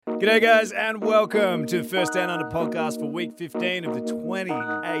G'day, guys, and welcome to the First Down Under podcast for Week 15 of the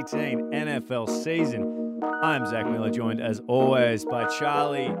 2018 NFL season. I'm Zach Miller, joined as always by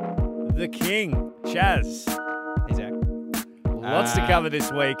Charlie the King. Chaz. Hey, Zach. Lots to cover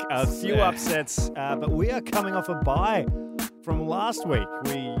this week. A few upsets, but we are coming off a bye from last week.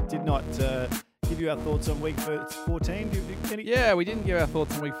 We did not give you our thoughts on Week 14. Yeah, we didn't give our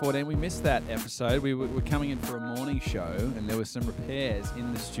thoughts on Week 14. We missed that episode. We were coming in for a morning show, and there were some repairs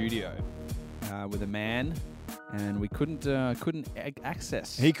in the studio with a man, and we couldn't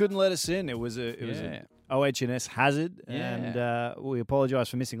access. He couldn't let us in. It was an OH&S hazard, and we apologise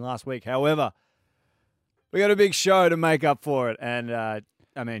for missing last week. However, we got a big show to make up for it,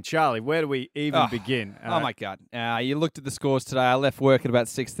 and Charlie, where do we even begin? Oh my God! You looked at the scores today. I left work at about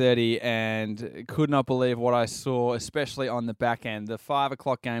 6:30 and could not believe what I saw, especially on the back end. The 5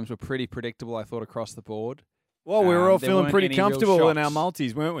 o'clock games were pretty predictable, I thought, across the board. Well, we were all feeling pretty comfortable in our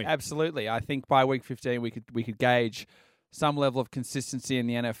multis, weren't we? Absolutely. I think by Week 15 we could gauge some level of consistency in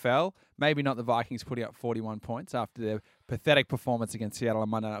the NFL. Maybe not the Vikings putting up 41 points after their pathetic performance against Seattle on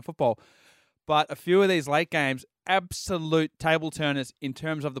Monday Night Football. But a few of these late games, absolute table turners in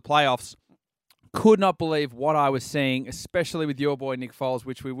terms of the playoffs. Could not believe what I was seeing, especially with your boy Nick Foles,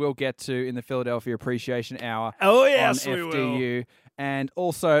 which we will get to in the Philadelphia Appreciation Hour. Oh, yes, on we FDU. will. And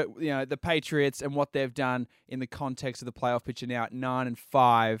also, the Patriots and what they've done in the context of the playoff picture now at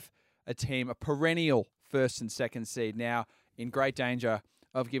 9-5, a team, a perennial first and second seed, now in great danger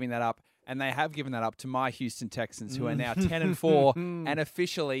of giving that up. And they have given that up to my Houston Texans, who are now 10-4 and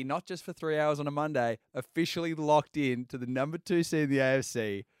officially, not just for 3 hours on a Monday, officially locked in to the number 2 seed in the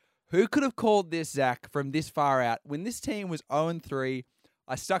AFC. Who could have called this, Zach, from this far out? When this team was 0-3,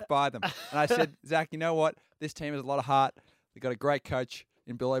 I stuck by them. And I said, Zach, you know what? This team has a lot of heart. They've got a great coach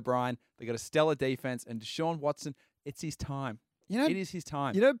in Bill O'Brien. They've got a stellar defense. And Deshaun Watson, it's his time. It is his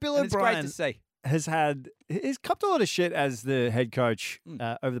time. Bill O'Brien. It's great to see. He's copped a lot of shit as the head coach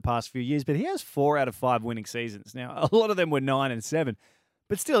over the past few years, but he has 4 out of 5 winning seasons. Now, a lot of them were 9-7,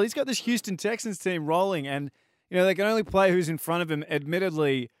 but still, he's got this Houston Texans team rolling, and they can only play who's in front of him.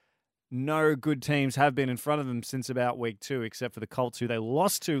 Admittedly, no good teams have been in front of them since about week 2, except for the Colts, who they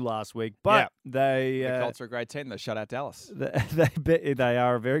lost to last week. But the Colts are a great team. They shut out Dallas. They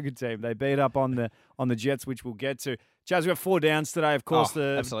are a very good team. They beat up on the Jets, which we'll get to. Chaz, we've got 4 downs today. Of course,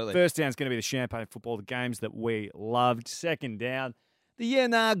 absolutely. First down is going to be the Champagne football, the games that we loved. Second down,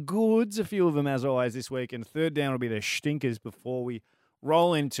 the goods, a few of them as always this week. And third down will be the stinkers before we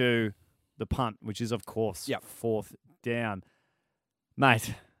roll into the punt, which is, of course, fourth down.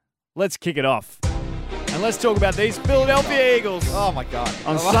 Mate, let's kick it off. And let's talk about these Philadelphia Eagles. Oh, my God.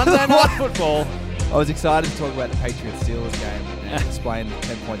 On Sunday Night Football. I was excited to talk about the Patriots-Steelers game and explain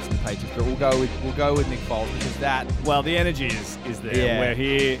 10 points in the Patriots, but we'll go with Nick Foles because the energy is there. Yeah. We're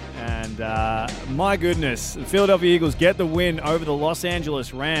here, and my goodness, the Philadelphia Eagles get the win over the Los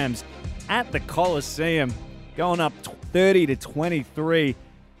Angeles Rams at the Coliseum, going up 30-23.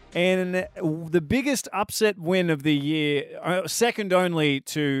 And the biggest upset win of the year, second only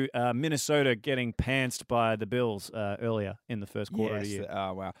to Minnesota getting pantsed by the Bills earlier in the first quarter of the year.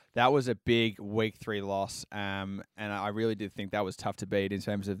 Oh, wow. That was a big Week 3 loss, and I really did think that was tough to beat in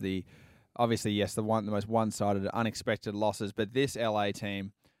terms of the most one-sided, unexpected losses. But this LA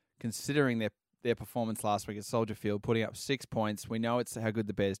team, considering their performance last week at Soldier Field, putting up 6 points, we know it's how good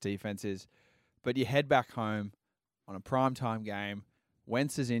the Bears' defense is, but you head back home on a primetime game.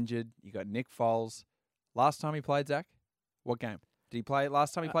 Wentz is injured. You got Nick Foles. Last time he played, Zach, what game did he play?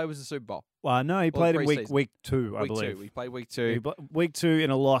 Last time he played was the Super Bowl. Well, no, he played in week 2, I believe. He played week 2. Week 2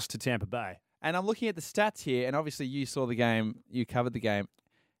 in a loss to Tampa Bay. And I'm looking at the stats here, and obviously you saw the game, you covered the game,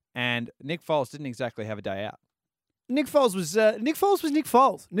 and Nick Foles didn't exactly have a day out. Nick Foles was Nick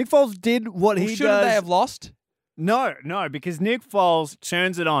Foles. Nick Foles did what he does. Shouldn't they have lost? No, because Nick Foles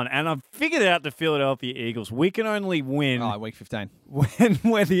turns it on, and I've figured out the Philadelphia Eagles. We can only win Week 15 when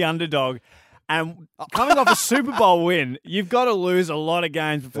we're the underdog. And coming off a Super Bowl win, you've got to lose a lot of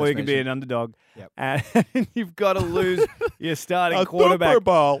games before you can be an underdog. Yep. And you've got to lose your starting quarterback,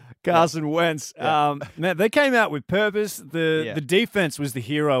 Carson Wentz. Yep. Man, they came out with purpose. The defense was the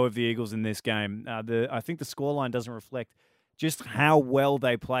hero of the Eagles in this game. I think the scoreline doesn't reflect just how well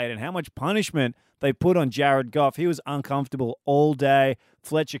they played and how much punishment they put on Jared Goff. He was uncomfortable all day.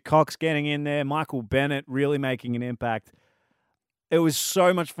 Fletcher Cox getting in there. Michael Bennett really making an impact. It was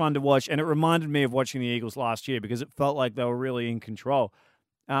so much fun to watch, and it reminded me of watching the Eagles last year because it felt like they were really in control.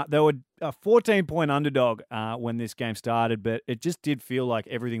 They were a 14-point underdog when this game started, but it just did feel like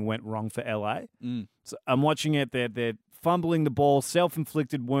everything went wrong for LA. So I'm watching it. They're fumbling the ball,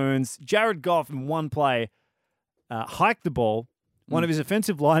 self-inflicted wounds. Jared Goff in one play hiked the ball, One of his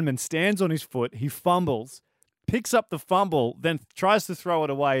offensive linemen stands on his foot. He fumbles, picks up the fumble, then tries to throw it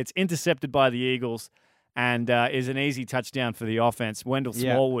away. It's intercepted by the Eagles and is an easy touchdown for the offense. Wendell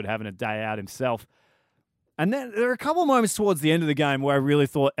Smallwood having a day out himself. And then there are a couple of moments towards the end of the game where I really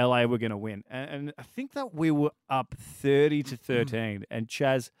thought LA were going to win. And I think that we were up 30-13. And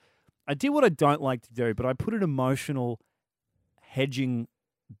Chaz, I did what I don't like to do, but I put an emotional hedging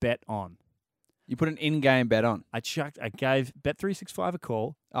bet on. You put an in-game bet on. I gave Bet365 a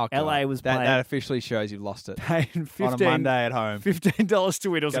call. Oh, God. LA was playing. That officially shows you've lost it. Paying on a Monday at home. $15 to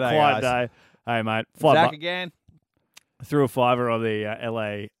win. It was a G'day, quiet guys. day. Hey, mate. Zach again. Threw a fiver on the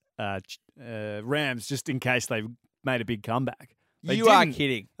LA Rams just in case they made a big comeback. You are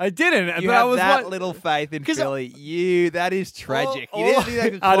kidding. I didn't. You but have I was that little faith in Philly. That is tragic. You didn't think they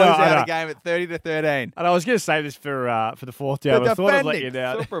could close out a game at 30-13. And I was going to say this for the fourth down. The I thought I'd let you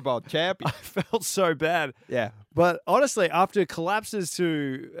down. Super Bowl champion. I felt so bad. Yeah. But honestly, after collapses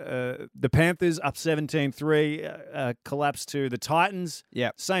to the Panthers up 17-3, collapse to the Titans,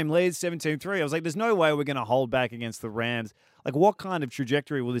 same lead, 17-3, I was like, there's no way we're going to hold back against the Rams. Like, what kind of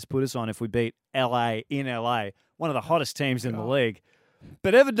trajectory will this put us on if we beat LA in LA, one of the hottest teams in the league?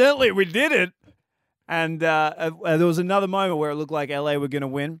 But evidently we did it. And there was another moment where it looked like LA were going to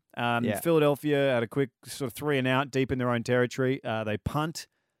win. Philadelphia had a quick sort of 3-and-out deep in their own territory. They punt,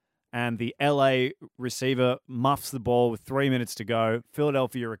 and the LA receiver muffs the ball with 3 minutes to go.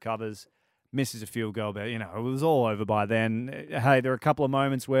 Philadelphia recovers, misses a field goal, but, it was all over by then. Hey, there were a couple of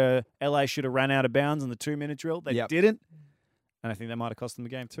moments where LA should have ran out of bounds on the 2-minute drill. They didn't. And I think that might have cost them the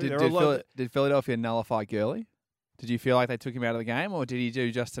game too. Did Philadelphia nullify Gurley? Did you feel like they took him out of the game, or did he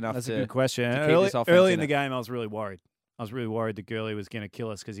do just enough That's a good question. To early in the game, I was really worried. I was really worried that Gurley was going to kill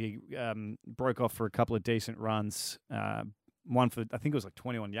us because he broke off for a couple of decent runs. One for, I think it was like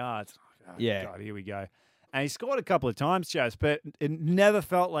 21 yards. Oh, God, here we go. And he scored a couple of times, Chaz, but it never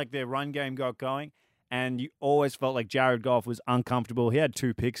felt like their run game got going. And you always felt like Jared Goff was uncomfortable. He had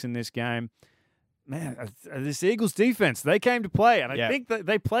 2 picks in this game. Man, this Eagles defense, they came to play. And I think that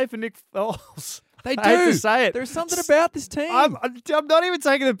they play for Nick Foles. They do. I hate to say it. There's something about this team. I'm not even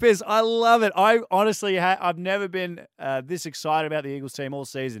taking the piss. I love it. I honestly, I've never been this excited about the Eagles team all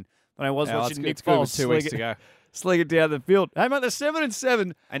season than I was watching Nick Foles 2 weeks ago. Sling it down the field. Hey, mate, they're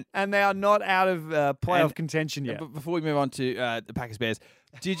 7-7, and they are not out of playoff contention yet. Before we move on to the Packers Bears,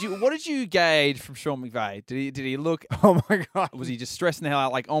 what did you gauge from Sean McVay? Did he look? Oh my God! Was he just stressing the hell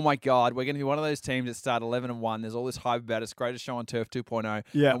out? Like, oh my God, we're going to be one of those teams that start 11-1. There's all this hype about us. Greatest show on turf 2.0.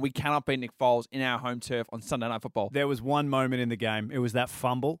 Yeah, and we cannot beat Nick Foles in our home turf on Sunday Night Football. There was one moment in the game. It was that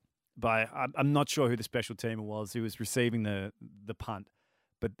fumble by I'm not sure who the special teamer was who was receiving the punt,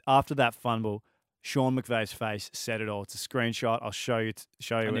 but after that fumble, Sean McVay's face said it all. It's a screenshot. I'll show you.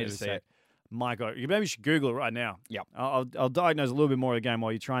 I need to see it. My God, maybe you should Google it right now. Yep. I'll diagnose a little bit more of the game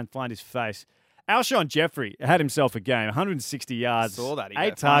while you try and find his face. Alshon Jeffrey had himself a game, 160 yards, saw that.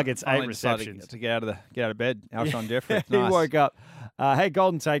 8 targets, 8 receptions. To get out of bed. Alshon Jeffrey. He woke up. Hey,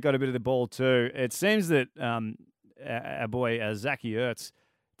 Golden Tate got a bit of the ball too. It seems that our boy Zachy Ertz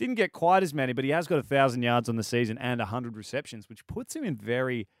didn't get quite as many, but he has got 1,000 yards on the season and 100 receptions, which puts him in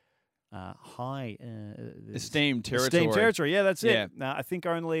very high esteemed territory. Yeah, that's it. I think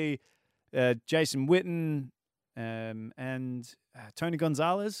only Jason Witten and Tony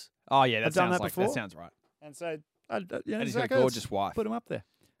Gonzalez. Oh yeah, that sounds right. And so, and he's got a gorgeous wife. Put him up there.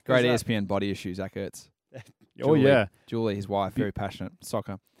 Great ESPN body issue, Zach Ertz. Julie, his wife, very passionate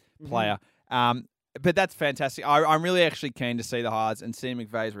soccer player. But that's fantastic. I'm really actually keen to see the Hards and see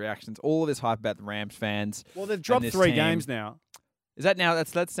McVay's reactions. All of this hype about the Rams fans. Well, they've dropped 3 games now. Is that now?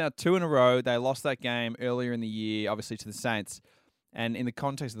 That's now 2 in a row. They lost that game earlier in the year, obviously to the Saints. And in the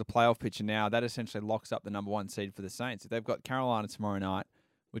context of the playoff picture now, that essentially locks up the number 1 seed for the Saints. If they've got Carolina tomorrow night,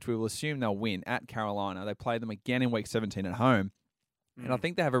 which we will assume they'll win at Carolina, they play them again in Week 17 at home. And I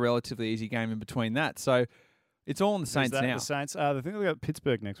think they have a relatively easy game in between that. So it's all on the Saints now. The Saints. I think they've got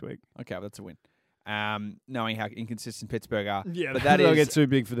Pittsburgh next week. Okay, well, that's a win. Knowing how inconsistent Pittsburgh are. Yeah, but they'll get too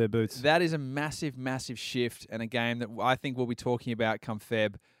big for their boots. That is a massive, massive shift and a game that I think we'll be talking about come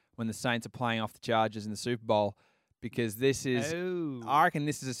Feb when the Saints are playing off the Chargers in the Super Bowl, because this is, I reckon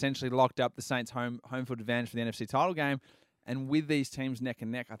this is essentially locked up the Saints' home field advantage for the NFC title game. And with these teams neck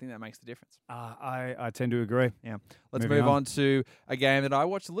and neck, I think that makes the difference. I tend to agree. Yeah. Let's move on to a game that I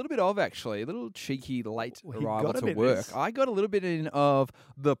watched a little bit of, actually. A little cheeky late arrival to work. I got a little bit in of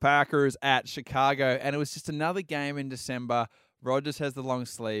the Packers at Chicago, and it was just another game in December. Rodgers has the long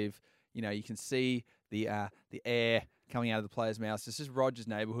sleeve. You know, you can see the air coming out of the players' mouths. This is Rodgers'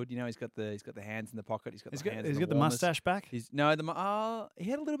 neighborhood. You know, he's got the hands in the pocket. He's got the mustache back. He had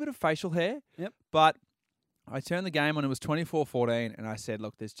a little bit of facial hair. Yep. But I turned the game on. It was 24-14, and I said,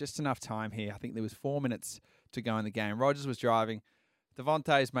 look, there's just enough time here. I think there was 4 minutes to go in the game. Rogers was driving.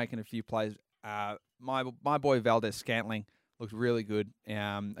 Devontae's making a few plays. My boy Valdez-Scantling looked really good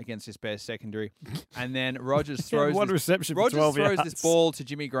against this Bears secondary. And then Rogers throws this ball to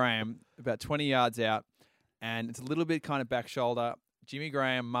Jimmy Graham about 20 yards out, and it's a little bit kind of back shoulder. Jimmy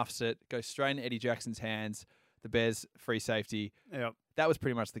Graham muffs it, goes straight into Eddie Jackson's hands, the Bears free safety. Yep. That was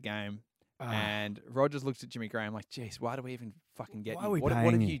pretty much the game. And Rogers looks at Jimmy Graham like, geez, why do we even fucking get you? What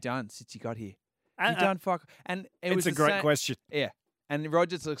have you done since you got here? You done fuck. And it's a great question. Yeah. And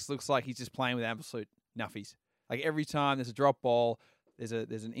Rogers looks like he's just playing with absolute nuffies. Like every time there's a drop ball, there's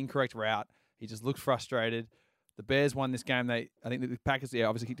an incorrect route, he just looks frustrated. The Bears won this game. I think the Packers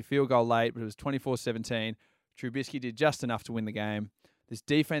obviously kicked a field goal late, but it was 24-17. Trubisky did just enough to win the game. This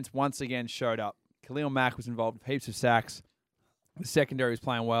defense once again showed up. Khalil Mack was involved with heaps of sacks. The secondary was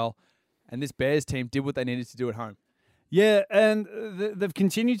playing well. And this Bears team did what they needed to do at home. Yeah, and they've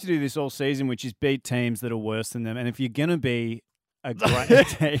continued to do this all season, which is beat teams that are worse than them. And if you're going to be a great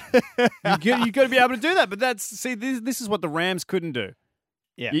team, you've got to be able to do that. But this is what the Rams couldn't do.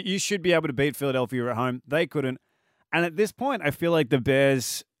 Yeah, you should be able to beat Philadelphia at home. They couldn't. And at this point, I feel like the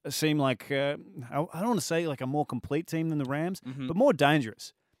Bears seem like, I don't want to say like a more complete team than the Rams, but more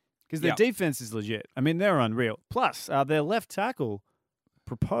dangerous. Because their defense is legit. I mean, they're unreal. Plus, their left tackle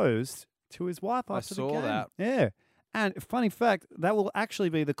proposed to his wife after the game. I saw that. Yeah. And funny fact, that will actually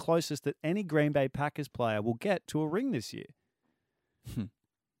be the closest that any Green Bay Packers player will get to a ring this year.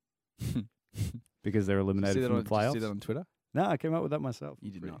 Because they're eliminated from the playoffs. Did you see that on Twitter? No, I came up with that myself.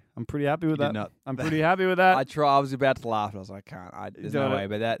 You did not. I'm pretty happy with that. Did not. I'm pretty happy with that. I was about to laugh, but I was like, I can't. There's no way.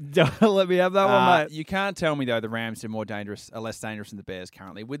 But that. Don't let me have that one, mate. You can't tell me though the Rams are less dangerous than the Bears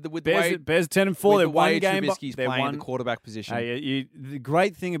currently. With the Bears 10-4. They're one game. Trubisky's playing at the quarterback position. The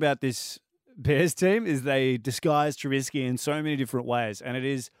great thing about this Bears team is they disguise Trubisky in so many different ways, and it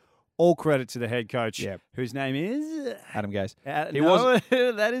is all credit to the head coach, whose name is Adam Gase.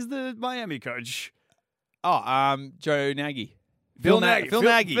 That is the Miami coach. Joe Nagy. Phil Nagy.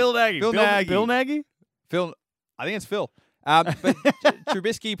 Bill Nagy. Phil. I think it's Phil. But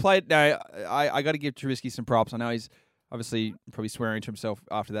Trubisky played. No, I got to give Trubisky some props. I know he's obviously probably swearing to himself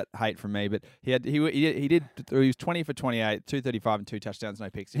after that hate from me, but he was 20 for 28, 235 and 2 touchdowns, no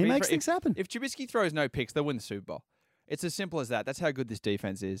picks. He makes things happen. If Trubisky throws no picks, they'll win the Super Bowl. It's as simple as that. That's how good this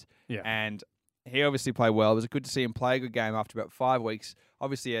defense is. Yeah. And he obviously played well. It was good to see him play a good game after about 5 weeks.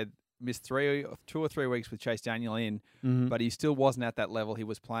 Obviously, he had missed 2 or 3 weeks with Chase Daniel in, but he still wasn't at that level he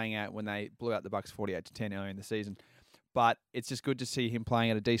was playing at when they blew out the Bucs 48-10 earlier in the season. But it's just good to see him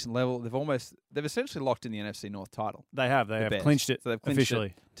playing at a decent level. They've essentially locked in the NFC North title. They have clinched it. So they've clinched officially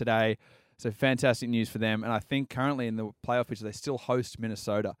it today. So fantastic news for them. And I think currently in the playoff picture, they still host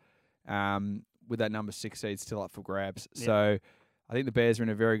Minnesota with that number 6 seed still up for grabs. Yeah. So I think the Bears are in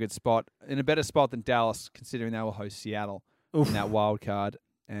a very good spot, in a better spot than Dallas, considering they will host Seattle in that wild card.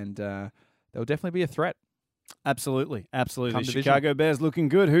 And they'll definitely be a threat. Absolutely. The Chicago Bears looking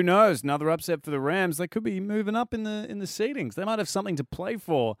good. Who knows? Another upset for the Rams. They could be moving up in the seedings. They might have something to play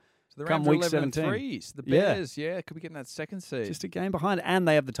for. So the come Rams week 17. 11-3. So the Bears, could be getting that second seed. Just a game behind, and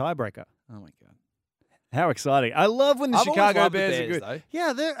they have the tiebreaker. Oh my god! How exciting! I love when the Chicago Bears are good. Though.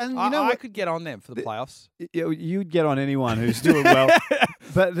 Yeah, and I could get on them for the playoffs. You'd get on anyone who's doing well.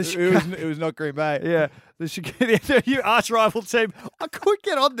 But it was not Green Bay. Yeah, the Chicago, your arch rival team. I could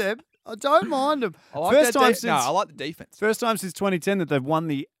get on them. I don't mind them. I like the defense. First time since 2010 that they've won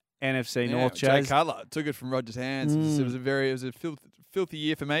the NFC North. Jay Cutler took it from Rogers' hands. It was a filthy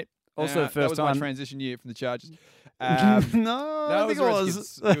year for mate. Also, that was my transition year from the Chargers. No, I think it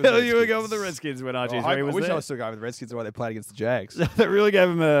was. You were going with the Redskins when RG3 was there. I wish I was still going with the Redskins while they played against the Jags. They really gave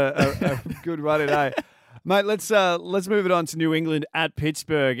them a good run today. Mate, let's move it on to New England at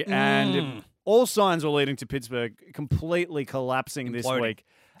Pittsburgh. And all signs were leading to Pittsburgh completely collapsing this week.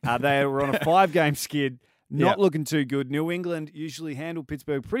 They were on a 5-game skid, not looking too good. New England usually handled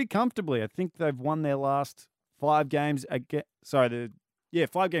Pittsburgh pretty comfortably. I think they've won their last 5 games.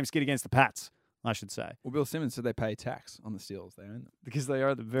 5-game skid against the Pats, I should say. Well, Bill Simmons said they pay tax on the Steelers. They own them. Because they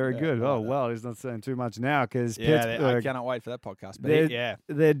are very good. Well, he's not saying too much now because I cannot wait for that podcast. But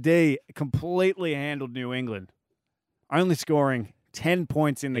their D completely handled New England, only scoring 10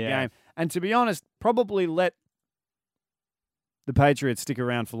 points in the game. And to be honest, probably let the Patriots stick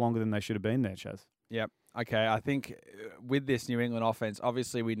around for longer than they should have been there, Chaz. Yep. Okay. I think with this New England offense,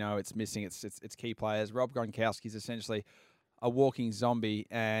 obviously we know it's missing its key players. Rob Gronkowski is essentially a walking zombie,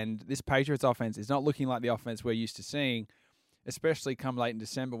 and this Patriots offense is not looking like the offense we're used to seeing, especially come late in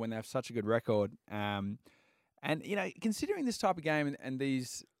December when they have such a good record. And considering this type of game and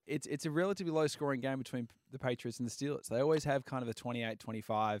these it's a relatively low scoring game between the Patriots and the Steelers. They always have kind of a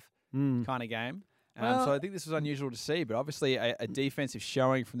 28-25 kind of game. So I think this was unusual to see, but obviously a defensive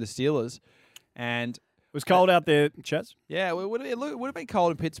showing from the Steelers. And it was cold out there, Chaz. Yeah, it would have been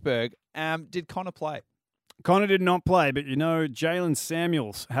cold in Pittsburgh. Did Connor play? Connor did not play, but Jalen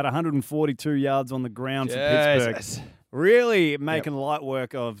Samuels had 142 yards on the ground for Pittsburgh. Really making light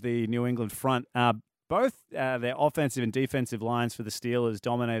work of the New England front. Both their offensive and defensive lines for the Steelers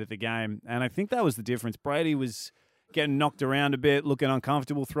dominated the game, and I think that was the difference. Brady was getting knocked around a bit, looking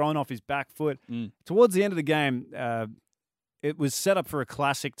uncomfortable, throwing off his back foot. Towards the end of the game, it was set up for a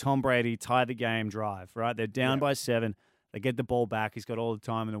classic Tom Brady tie the game drive, right? They're down by 7. They get the ball back. He's got all the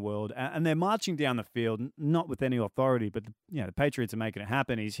time in the world. And they're marching down the field, not with any authority, but the Patriots are making it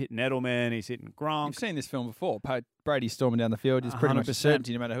happen. He's hitting Edelman. He's hitting Gronk. You've seen this film before. Brady storming down the field is pretty much a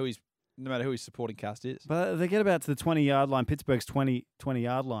certainty, no matter who his supporting cast is. But they get about to the 20-yard line, Pittsburgh's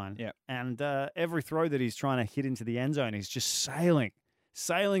 20-yard line. Yeah. And every throw that he's trying to hit into the end zone, he's just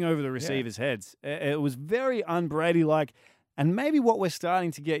sailing over the receivers' heads. It was very un-Brady-like. And maybe what we're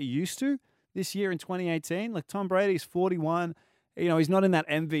starting to get used to this year in 2018, like Tom Brady's 41. He's not in that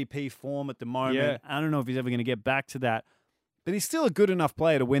MVP form at the moment. Yeah. I don't know if he's ever going to get back to that. But he's still a good enough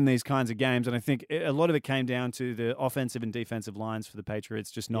player to win these kinds of games. And I think a lot of it came down to the offensive and defensive lines for the Patriots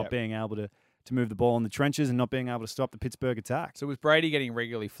just not being able to move the ball in the trenches and not being able to stop the Pittsburgh attack. So was Brady getting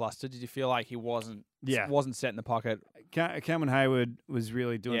regularly flustered? Did you feel like he wasn't set in the pocket? Cameron Hayward was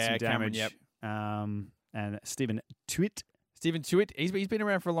really doing some damage. And Stephen Tuitt. He's been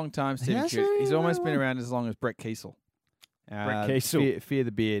around for a long time, Stephen Tuitt. He's almost been around as long as Brett Kiesel. Brett Kiesel. Fear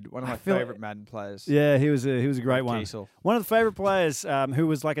the Beard. One of my favourite Madden players. Yeah, he was a great one. Kiesel. One of the favourite players who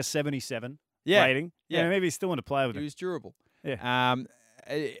was like a 77 rating. Yeah, maybe he still want to play with him. He was durable. Yeah.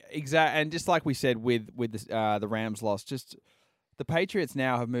 And just like we said with the Rams loss, just the Patriots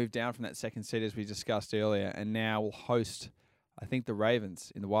now have moved down from that second seed as we discussed earlier, and now will host, I think, the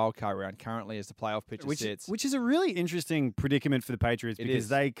Ravens in the wildcard round currently as the playoff picture sits. Which is a really interesting predicament for the Patriots because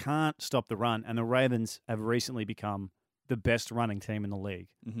they can't stop the run, and the Ravens have recently become the best running team in the league,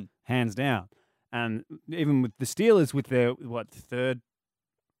 hands down. And even with the Steelers, with their third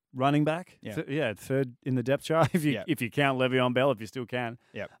running back, third in the depth chart, if you count Le'Veon Bell, if you still can.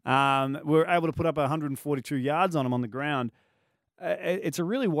 We're able to put up 142 yards on him on the ground. It's a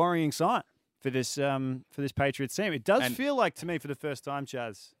really worrying sign for this Patriots team. It does feel like to me for the first time,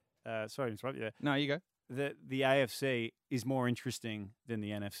 Chaz. Sorry to interrupt you there. No, you go. That the AFC is more interesting than the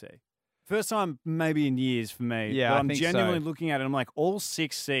NFC. First time maybe in years for me. Yeah, but I'm genuinely looking at it. I'm like, all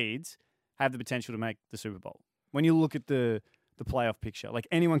 6 seeds have the potential to make the Super Bowl. When you look at the playoff picture, like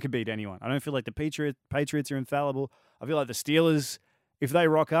anyone could beat anyone. I don't feel like the Patriots are infallible. I feel like the Steelers, if they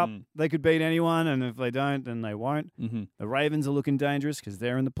rock up, they could beat anyone, and if they don't, then they won't. The Ravens are looking dangerous because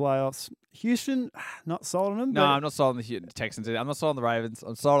they're in the playoffs. Houston, not sold on them. No, I'm not sold on the Texans. I'm not sold on the Ravens.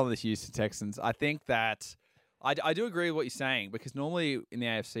 I'm sold on the Houston Texans. I think that I do agree with what you're saying because normally in the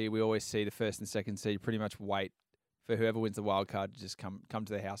AFC we always see the first and second seed pretty much wait for whoever wins the wild card to just come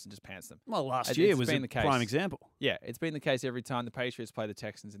to their house and just pants them. Well, last year was a prime example. Yeah, it's been the case every time the Patriots play the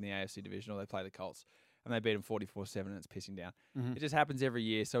Texans in the AFC division or they play the Colts. And they beat them 44-7, and it's pissing down. It just happens every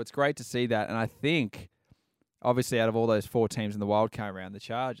year, so it's great to see that. And I think, obviously, out of all those 4 teams in the wildcard round, the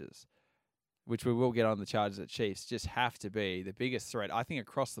Chargers, which we will get on the Chargers at Chiefs, just have to be the biggest threat, I think,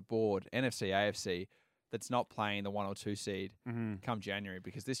 across the board, NFC, AFC, that's not playing the 1 or 2 seed come January,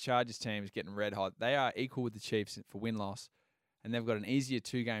 because this Chargers team is getting red hot. They are equal with the Chiefs for win-loss, and they've got an easier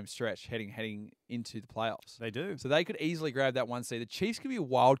 2-game stretch heading into the playoffs. They do. So they could easily grab that 1 seed. The Chiefs could be a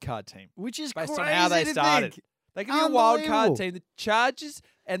wild card team. Which is based crazy on how they started. They could be a wild card team. The Chargers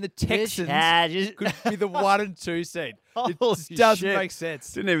and the Texans could be the 1 and 2 seed. It doesn't make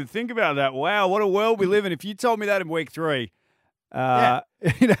sense. Didn't even think about that. Wow, what a world we live in. If you told me that in week 3, I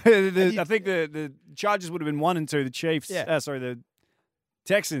think the Chargers would have been 1 and 2. The Chiefs, the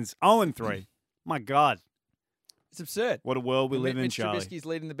Texans 0 and 3. My God. It's absurd. What a world we live in, Charlie. Trubisky's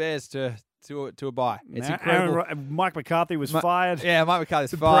leading the Bears to a bye. It's incredible. Mike McCarthy was fired. Yeah, Mike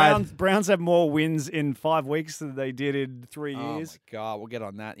McCarthy's fired. Browns have more wins in 5 weeks than they did in 3 years. Oh, my God. We'll get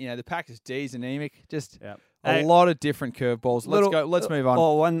on that. The Packers D's anemic. Just a lot of different curveballs. Let's go. Let's move on.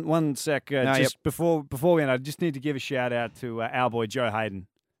 Oh, one sec. Before we end, I just need to give a shout out to our boy Joe Hayden.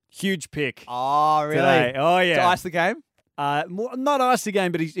 Huge pick. Oh, really? Today. Oh, yeah. To ice the game? Not ice the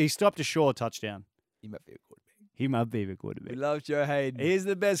game, but he stopped a short touchdown. He might be a quarterback. He might be a quarterback. We love Joe Hayden. He's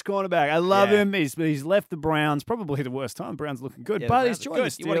the best cornerback. I love him. He's left the Browns. Probably the worst time. Browns looking good, but he's joined the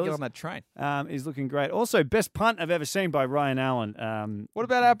Steelers. You want to get on that train. He's looking great. Also, best punt I've ever seen by Ryan Allen. What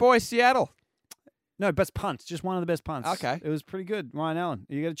about our boy Seattle? No, best punt. Just one of the best punts. Okay. It was pretty good. Ryan Allen.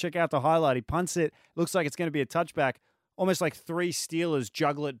 You got to check out the highlight. He punts it. Looks like it's going to be a touchback. Almost like 3 Steelers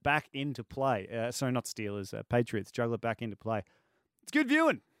juggle it back into play. Sorry, not Steelers. Patriots juggle it back into play. It's good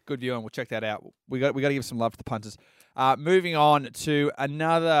viewing. Good viewing. We'll check that out. We got to give some love to the punters. Moving on to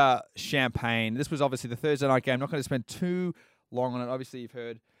another champagne. This was obviously the Thursday night game. Not going to spend too long on it. Obviously, you've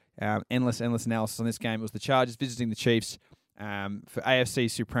heard endless analysis on this game. It was the Chargers visiting the Chiefs for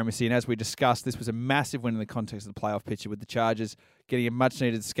AFC supremacy. And as we discussed, this was a massive win in the context of the playoff picture with the Chargers getting a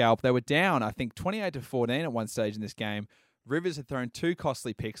much-needed scalp. They were down, I think, 28-14 at one stage in this game. Rivers had thrown 2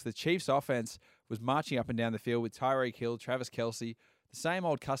 costly picks. The Chiefs' offense was marching up and down the field with Tyreek Hill, Travis Kelce, the same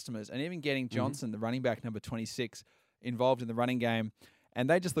old customers, and even getting Johnson, the running back, number 26, involved in the running game. And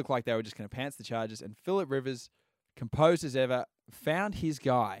they just looked like they were just going to pants the Chargers. And Phillip Rivers, composed as ever, found his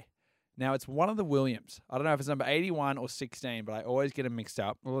guy. Now, it's one of the Williams. I don't know if it's number 81 or 16, but I always get them mixed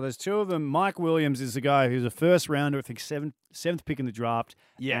up. Well, there's 2 of them. Mike Williams is the guy who's a first rounder, I think 7th pick in the draft.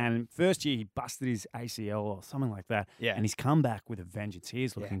 Yeah. And first year, he busted his ACL or something like that. Yeah. And he's come back with a vengeance. He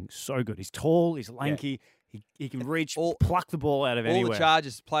is looking so good. He's tall. He's lanky. He can reach, pluck the ball out of anywhere. All the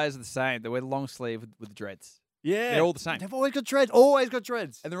Chargers players are the same. They wear the long sleeve with the dreads. Yeah. They're all the same. They've always got dreads. Always got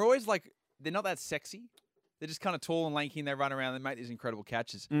dreads. And they're always like, they're not that sexy. They're just kind of tall and lanky, and they run around and make these incredible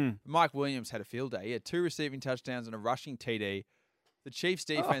catches. Mike Williams had a field day. He had 2 receiving touchdowns and a rushing TD. The Chiefs'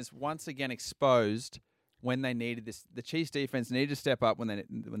 defense once again exposed when they needed this. The Chiefs' defense needed to step up when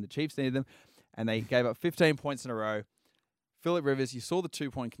the Chiefs needed them, and they gave up 15 points in a row. Phillip Rivers, you saw the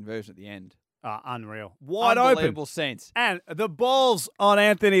 2-point conversion at the end. Unreal. Wide open. Unbelievable sense. And the balls on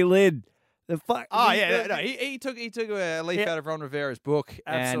Anthony Lynn. He took a leaf out of Ron Rivera's book,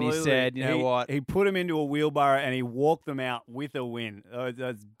 absolutely. And he said, you know what? He put him into a wheelbarrow and he walked them out with a win.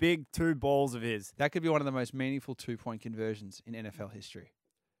 Those big 2 balls of his. That could be one of the most meaningful 2-point conversions in NFL history.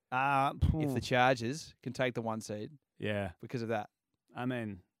 If the Chargers can take the 1 seed, because of that. I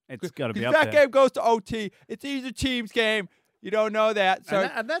mean, it's got to be up that there. game goes to OT. It's either team's game. You don't know that. So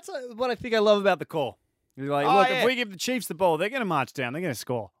and that's what I think I love about the call. You're like, if we give the Chiefs the ball, they're going to march down. They're going to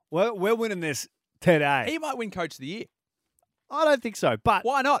score. We're winning this today. He might win Coach of the Year. I don't think so, but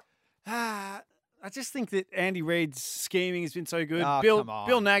why not? I just think that Andy Reid's scheming has been so good. Oh, Bill come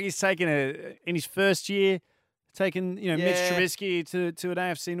on. Nagy's taken in his first year, Mitch Trubisky to an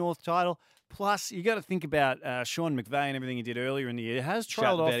AFC North title. Plus, you got to think about Sean McVay and everything he did earlier in the year. It has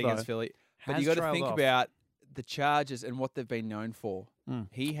trailed off against Philly, but you got to think about the Chargers and what they've been known for.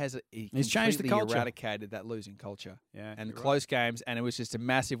 He's changed the culture. Eradicated that losing culture and close games, and it was just a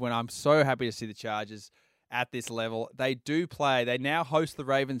massive win. I'm so happy to see the Chargers at this level. They do play. They now host the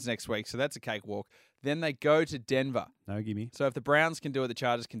Ravens next week, so that's a cakewalk. Then they go to Denver. No, gimme. So if the Browns can do it, the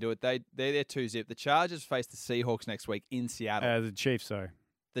Chargers can do it. They're 2-zip. The Chargers face the Seahawks next week in Seattle. The Chiefs, sorry.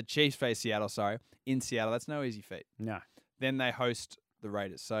 The Chiefs face Seattle, in Seattle. That's no easy feat. No. Then they host the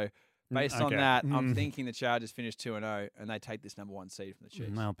Raiders. So based on that, I'm thinking the Chargers finish 2-0 and they take this number 1 seed from the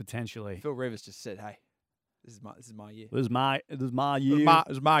Chiefs. Well, potentially. Phil Rivers just said, "Hey, this is my year. This is my year.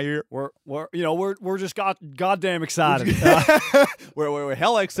 This is my year. We're just goddamn excited. We're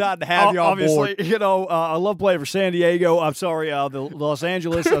hella excited to have you on board. Obviously, I love playing for San Diego. I'm sorry, the Los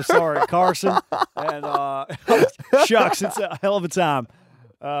Angeles. I'm sorry, Carson. And shucks, it's a hell of a time.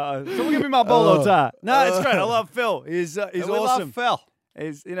 So we'll give me my bolo tie. No, it's great. I love Phil. He's awesome. Love Phil.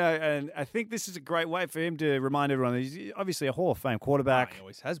 And I think this is a great way for him to remind everyone that he's obviously a Hall of Fame quarterback. He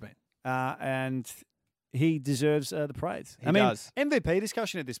always has been. And he deserves the praise. He does. MVP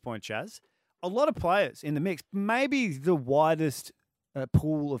discussion at this point, Chaz. A lot of players in the mix. Maybe the widest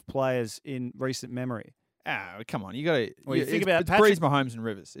pool of players in recent memory. Come on. You got to think about Breeze, Mahomes, and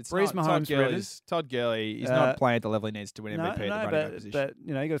Rivers. It's Breeze, Mahomes, Rivers. Todd Gurley. He's not playing at the level he needs to win MVP at the running back position. But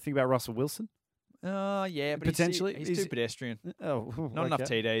you got to think about Russell Wilson. Yeah, but potentially he's too pedestrian. Not enough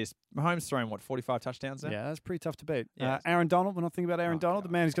TDs. Mahomes throwing 45 touchdowns now. Yeah, that's pretty tough to beat. Yeah. Aaron Donald. We're not thinking about Aaron Donald, the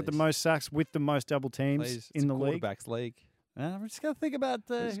man who's got the most sacks with the most double teams in the league. Quarterbacks league. We're just going to think about.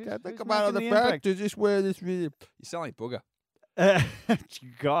 Think about the fact to just wear this. You sound like Booger.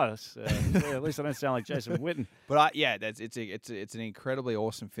 God, at least I don't sound like Jason Witten. But it's an incredibly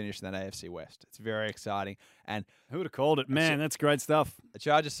awesome finish in that AFC West. It's very exciting. And who would have called it? Man, that's great stuff. The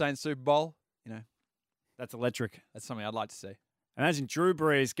Chargers Saints Super Bowl. That's electric. That's something I'd like to see. Imagine Drew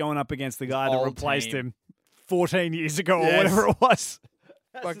Brees going up against the guy that replaced him 14 years ago or whatever it was.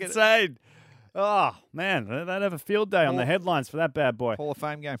 That's insane. Oh, man, they'd have a field day on the headlines for that bad boy. Hall of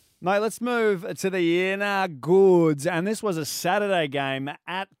Fame game. Mate, let's move to the inner goods. And this was a Saturday game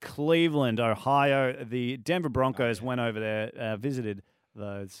at Cleveland, Ohio. The Denver Broncos went over there, visited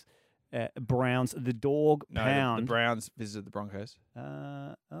those Browns, the dog No, pound. the Browns visited the Broncos.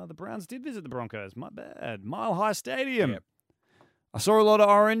 The Browns did visit the Broncos. My bad. Mile High Stadium. Yep. I saw a lot of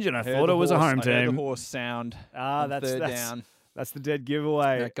orange, and I thought it was a home I heard team. the horse sound. Third down. That's the dead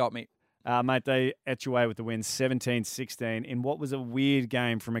giveaway. That got me. Mate, they etch away with the win 17-16 in what was a weird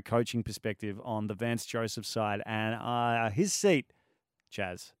game from a coaching perspective on the Vance Joseph side. And his seat,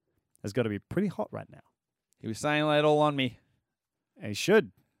 Chaz, has got to be pretty hot right now. He was saying lay it all on me. And he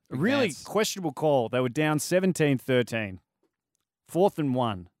should. A really Vance. questionable call. They were down 17-13. 4th and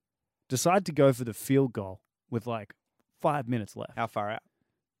 1. Decide to go for the field goal with like 5 minutes left. How far out?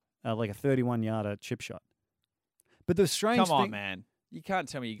 Like a 31-yarder chip shot. But the strange Come on, thing... man. You can't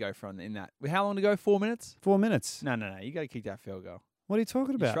tell me you go from in that. How long to go? 4 minutes? 4 minutes. No. You got to kick that field goal. What are you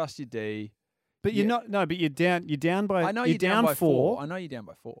talking You about? trust your D. But you're not. No, but you're down. You're down by. I know you're down by 4. I know you're down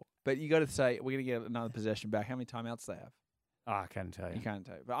by 4. But you got to say we're going to get another possession back. How many timeouts they have? Oh, I can't tell you. You can't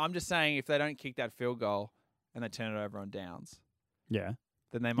tell. But I'm just saying if they don't kick that field goal and they turn it over on downs, Yeah.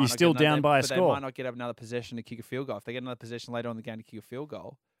 then they might You're not still get another, down by a but score. They might not get another possession to kick a field goal. If they get another possession later on in the game to kick a field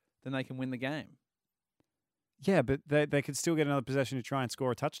goal, then they can win the game. Yeah, but they could still get another possession to try and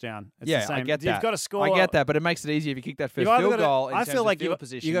score a touchdown. It's Yeah, the same. I get that. You've got to score. I get that, but it makes it easier if you kick that first You've either field gotta- goal. In I terms feel of like field you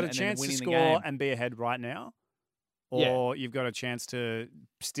position got a and then chance to winning the score game. and be ahead right now, Yeah. or you've got a chance to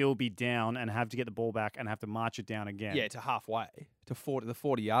still be down and have to get the ball back and have to march it down again. Yeah, to halfway, to the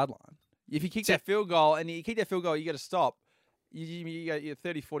 40-yard line. If you kick that field goal and you kick that field goal, you got to stop. You got your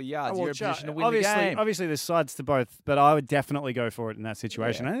 30, 40 yards. You're in a position to win the game. Obviously, there's sides to both, but I would definitely go for it in that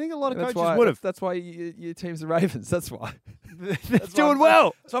situation. Yeah. I think a lot of That's coaches why, would have. That's why your team's the Ravens. That's why. They're doing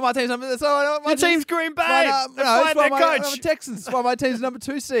well. That's why my team's number. That's why my Your team's Green Bay. That's They're why fighting their I'm coach. Texans. That's why my team's number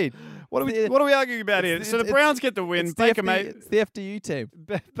 2 seed. What are we arguing about here? So the Browns get the win. It's Baker it's the FDU team.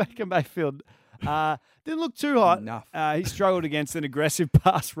 Baker Mayfield didn't look too hot. Enough. He struggled against an aggressive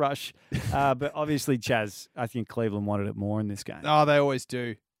pass rush. But obviously, Chaz, I think Cleveland wanted it more in this game. Oh, they always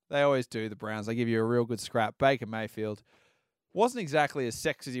do. They always do, the Browns. They give you a real good scrap. Baker Mayfield wasn't exactly as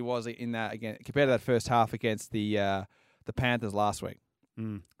sexy as he was in that again compared to that first half against the Panthers last week.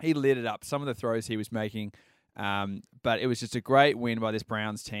 He lit it up. Some of the throws he was making, but it was just a great win by this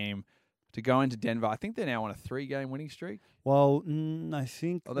Browns team to go into Denver. I think they're now on a 3-game winning streak. Well, I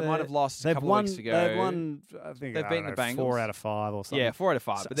think they might have lost a couple of weeks ago. They've won, I think, they've beaten the Bengals 4 out of 5 or something. Yeah, 4 out of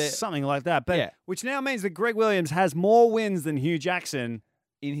 5. But something like that. But yeah. Which now means that Greg Williams has more wins than Hugh Jackson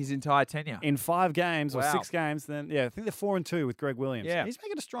in his entire tenure. In 5 games or Wow. 6 games. Then I think they're 4-2 with Greg Williams. Yeah. He's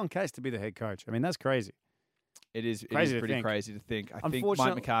making a strong case to be the head coach. I mean, that's crazy. It is Crazy to pretty think. crazy to think. I think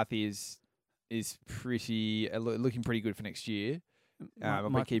Mike McCarthy is pretty looking pretty good for next year. I'll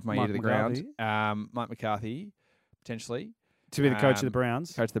be keeping my ear to the ground. Mike McCarthy, potentially. To be the coach of the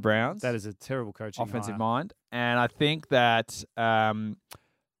Browns. Coach of the Browns. That is a terrible coaching offensive hire. mind. And I think that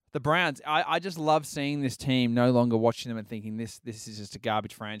the Browns, I just love seeing this team, no longer watching them and thinking this is just a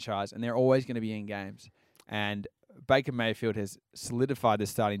garbage franchise, and they're always going to be in games. And Baker Mayfield has solidified this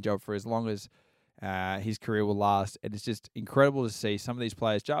starting job for as long as his career will last. And it's just incredible to see some of these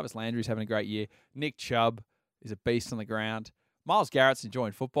players. Jarvis Landry's having a great year. Nick Chubb is a beast on the ground. Myles Garrett's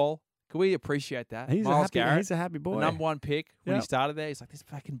enjoying football. Can we appreciate that? He's a happy boy. The number 1 pick when he started there. He's like, this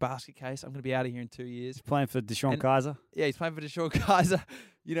fucking basket case. I'm going to be out of here in 2 years. He's playing for Deshaun Kaiser. Yeah, he's playing for Deshaun Kaiser.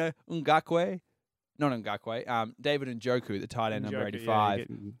 You know, Ngakwe. Not Ngakwe. David Njoku, the tight end, number 85. Yeah,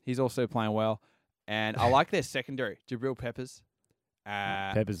 he's also playing well. And I like their secondary. Jabril Peppers.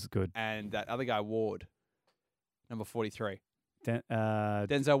 Peppers is good. And that other guy, Ward, number 43.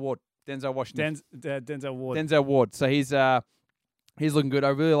 Denzel Ward. Denzel Washington. Denzel Ward. Denzel Ward. So he's looking good. I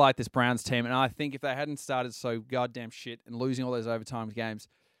really like this Browns team. And I think if they hadn't started so goddamn shit and losing all those overtime games,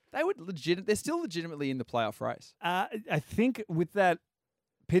 they're still legitimately in the playoff race. I think with that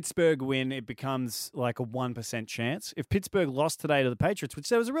Pittsburgh win, it becomes like a 1% chance. If Pittsburgh lost today to the Patriots, which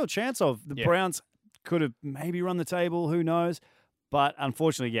there was a real chance of, the Browns could have maybe run the table. Who knows? But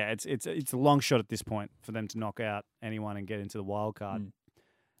unfortunately, it's a long shot at this point for them to knock out anyone and get into the wild card. And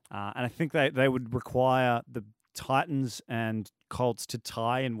I think they would require the Titans and Colts to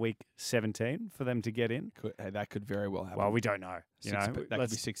tie in week 17 for them to get in. That could very well happen. Well, we don't know. That could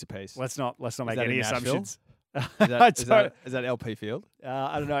be 6 apiece. Let's not make any assumptions. Is that LP Field?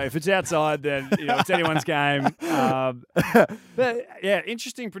 I don't know. If it's outside, then it's anyone's game. But yeah,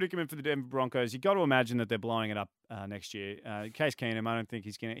 interesting predicament for the Denver Broncos. You've got to imagine that they're blowing it up next year. Case Keenum, I don't think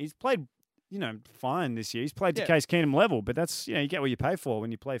he's played, fine this year. He's played to Case Keenum level, but that's, you get what you pay for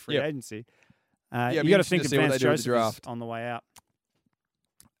when you play free agency. You got to think that Vance Joseph is on the way out.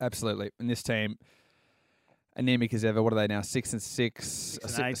 Absolutely. And this team, anemic as ever. What are they now? 6 and 6,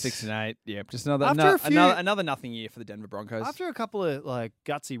 6 and 8. Yeah, just another nothing year for the Denver Broncos. After a couple of like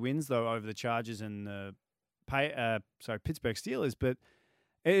gutsy wins though over the Chargers and the Pittsburgh Steelers, but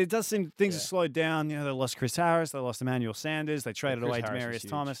it does seem things have slowed down. You know, they lost Chris Harris, they lost Emmanuel Sanders, they traded away Demaryius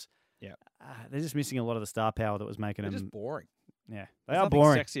Thomas. Yeah, they're just missing a lot of the star power that was making them just boring. Yeah, they are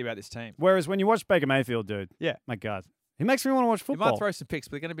boring. Sexy about this team. Whereas when you watch Baker Mayfield, dude, my God, he makes me want to watch football. He might throw some picks,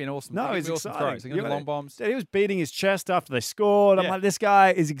 but they're going to be an awesome. No, he's awesome exciting. Throws. They're going to be long bombs. He was beating his chest after they scored. I'm like, this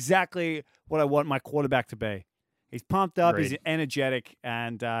guy is exactly what I want my quarterback to be. He's pumped up, he's energetic,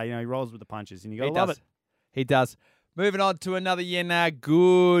 and he rolls with the punches, and you got to love it. He does. Moving on to another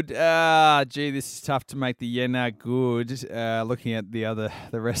good. This is tough to make the good. Looking at the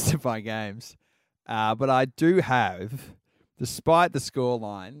rest of my games, but I do have, despite the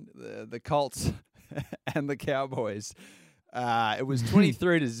scoreline, the Colts and the Cowboys. It was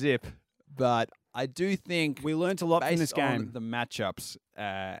 23-0, but I do think we learned a lot from this game. On the matchups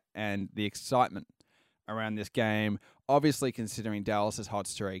and the excitement around this game, obviously considering Dallas's hot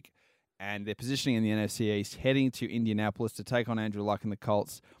streak and their positioning in the NFC East, heading to Indianapolis to take on Andrew Luck and the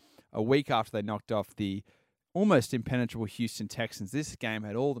Colts a week after they knocked off the almost impenetrable Houston Texans. This game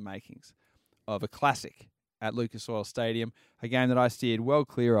had all the makings of a classic at Lucas Oil Stadium, a game that I steered well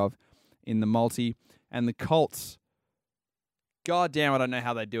clear of in the multi. And the Colts, God damn, I don't know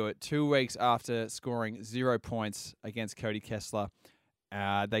how they do it. 2 weeks after scoring 0 points against Cody Kessler,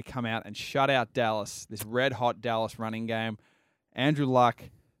 they come out and shut out Dallas, this red-hot Dallas running game. Andrew Luck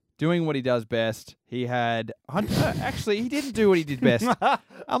doing what he does best. He had... Actually, he didn't do what he did best.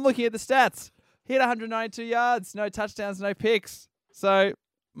 I'm looking at the stats. He had 192 yards, no touchdowns, no picks. So,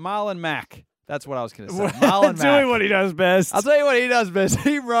 Marlon Mack. That's what I was going to say. Marlon Mack. Doing what he does best. I'll tell you what he does best.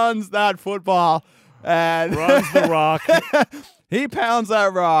 He runs that football. And runs the rock. He pounds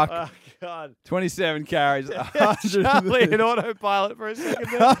that rock. Oh, God. 27 carries. Charlie in autopilot for a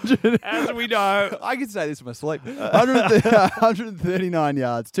second. As we know. I could say this in my sleep. 139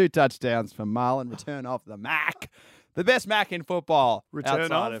 yards, 2 touchdowns for Marlon. Return off the Mac. The best Mac in football.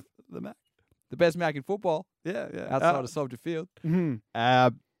 Return off the Mac. The best Mac in football. Yeah. Outside of Soldier Field. Mm-hmm.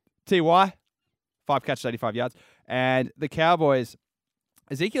 TY, 5 catches, 85 yards. And the Cowboys,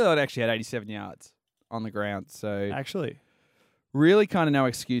 Ezekiel Elliott actually had 87 yards on the ground. So actually, really kind of no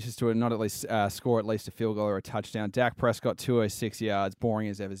excuses to it, not at least score at least a field goal or a touchdown. Dak Prescott, 206 yards, boring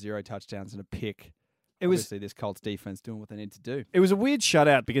as ever, 0 touchdowns and a pick. Obviously, this Colts defense doing what they need to do. It was a weird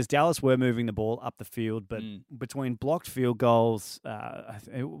shutout because Dallas were moving the ball up the field, but between blocked field goals...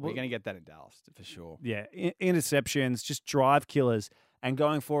 we're going to get that in Dallas, for sure. Yeah, interceptions, just drive killers, and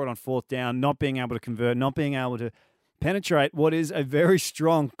going forward on 4th down, not being able to convert, not being able to penetrate what is a very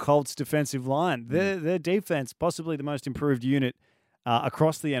strong Colts defensive line. Their defense, possibly the most improved unit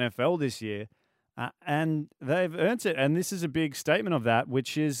across the NFL this year, and they've earned it. And this is a big statement of that,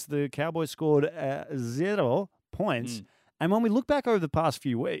 which is the Cowboys scored 0 points. And when we look back over the past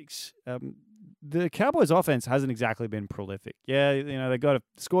few weeks, the Cowboys offense hasn't exactly been prolific. Yeah, they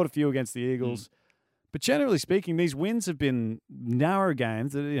scored a few against the Eagles. But generally speaking, these wins have been narrow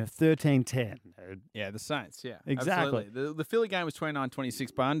games, 13-10. Yeah, the Saints, yeah. Exactly. Absolutely. The Philly game was 29-26,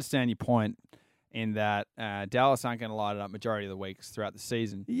 but I understand your point in that Dallas aren't going to light it up majority of the weeks throughout the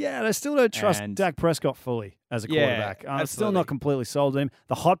season. Yeah, they still don't trust Dak Prescott fully as a quarterback. I'm still not completely sold on him.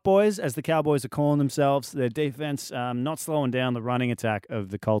 The Hot Boys, as the Cowboys are calling themselves, their defense not slowing down the running attack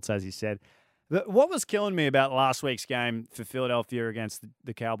of the Colts, as you said. What was killing me about last week's game for Philadelphia against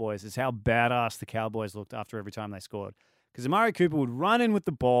the Cowboys is how badass the Cowboys looked after every time they scored. Because Amari Cooper would run in with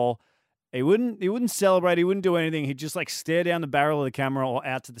the ball. He wouldn't celebrate. He wouldn't do anything. He'd just stare down the barrel of the camera or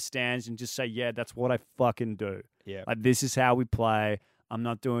out to the stands and just say, yeah, that's what I fucking do. Yeah. This is how we play. I'm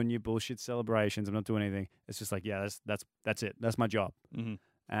not doing your bullshit celebrations. I'm not doing anything. It's just that's it. That's my job. Mm-hmm.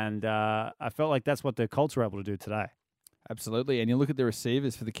 And I felt like that's what the Colts were able to do today. Absolutely. And you look at the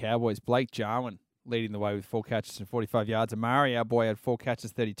receivers for the Cowboys. Blake Jarwin leading the way with 4 catches and 45 yards. Amari, our boy, had 4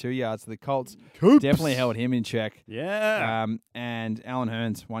 catches, 32 yards. So the Colts definitely held him in check. Yeah. And Alan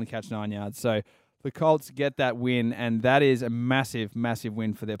Hearns, 1 catch, 9 yards. So the Colts get that win, and that is a massive, massive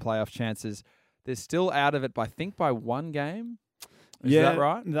win for their playoff chances. They're still out of it, by 1 game. Is that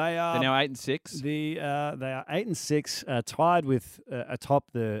right? They're now 8-6. They are 8-6, tied with atop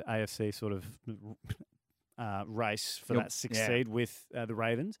the AFC sort of race for that 6th seed with the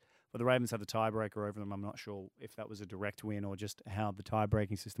Ravens. But the Ravens have the tiebreaker over them. I'm not sure if that was a direct win or just how the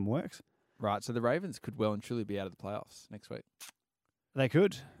tie-breaking system works. Right, so the Ravens could well and truly be out of the playoffs next week. They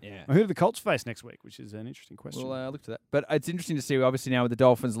could. Yeah. Who do the Colts face next week, which is an interesting question. We'll look to that. But it's interesting to see, obviously, now with the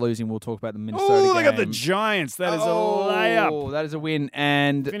Dolphins losing, we'll talk about the Minnesota Oh, game. they got the Giants. That is a layup. Oh, that is a win.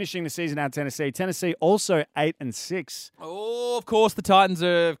 And Finishing the season out Tennessee. Tennessee also 8-6. oh, of course, the Titans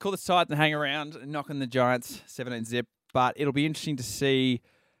are, hang around, knocking the Giants 17-zip. But it'll be interesting to see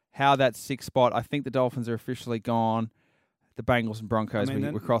how that 6th spot. I think the Dolphins are officially gone. The Bengals and Broncos,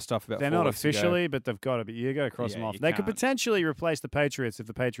 we crossed off about 4 weeks ago. They're not officially, but they've got to be. You got to cross them off. They could potentially replace the Patriots if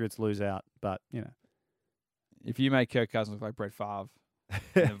the Patriots lose out. But, if you make Kirk Cousins look like Brett Favre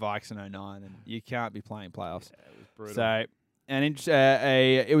in the Vikes in 2009, then you can't be playing playoffs. Yeah, it was brutal. So,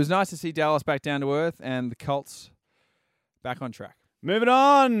 it was nice to see Dallas back down to earth and the Colts back on track. Moving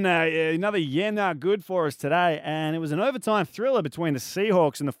on, another not good for us today, and it was an overtime thriller between the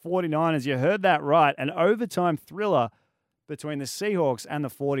Seahawks and the 49ers. You heard that right, an overtime thriller between the Seahawks and the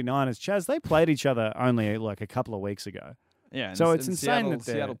 49ers. Chaz, they played each other only like a couple of weeks ago. Yeah, so it's insane that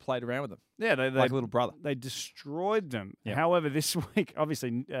Seattle played around with them. Yeah, they like a little brother. They destroyed them. Yep. However, this week,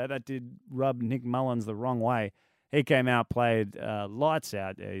 obviously, that did rub Nick Mullins the wrong way. He came out, played lights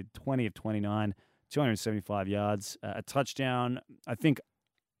out, 20 of 29, 275 yards, a touchdown. I think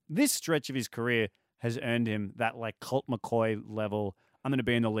this stretch of his career has earned him that like Colt McCoy level. I'm going to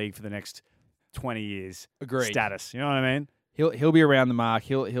be in the league for the next 20 years. Agreed. Status. You know what I mean? He'll be around the mark.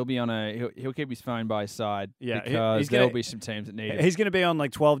 He'll be on he'll keep his phone by his side. Yeah, because there'll be some teams that need it. He's going to be on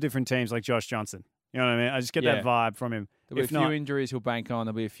like 12 different teams like Josh Johnson. You know what I mean? I just get that vibe from him. There'll be a few injuries he'll bank on.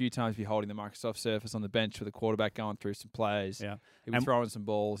 There'll be a few times he'll be holding the Microsoft Surface on the bench with the quarterback going through some plays. Yeah. He'll be throwing some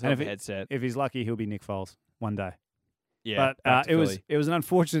balls. He'll have a headset. If he's lucky, he'll be Nick Foles one day. Yeah. But it was an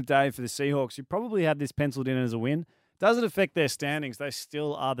unfortunate day for the Seahawks, who probably had this penciled in as a win. Doesn't affect their standings. They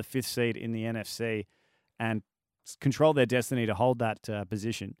still are the 5th seed in the NFC and control their destiny to hold that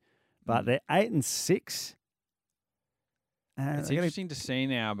position. But they're 8-6. It's interesting to see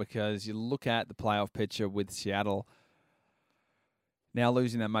now because you look at the playoff picture with Seattle now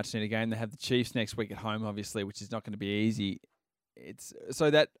losing that much needed game. They have the Chiefs next week at home, obviously, which is not going to be easy. It's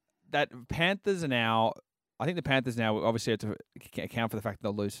so that Panthers are now. I think the Panthers now obviously have to account for the fact that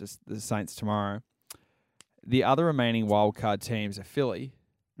they'll lose to the Saints tomorrow. The other remaining wildcard teams are Philly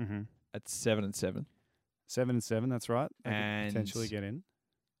at 7-7. 7-7, that's right. They and could potentially get in.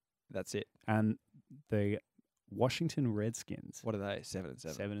 That's it. And the Washington Redskins. What are they?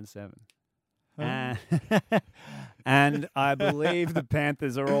 7-7. 7-7. And I believe the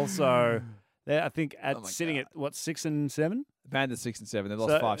Panthers are also, I think, sitting at, 6-7? The Panthers 6-7. They've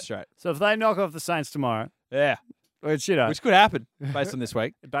lost 5 straight. So if they knock off the Saints tomorrow, which could happen based on this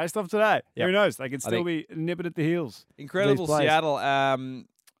week. Based off today. Who knows? They could still be nipping at the heels. Incredible Seattle.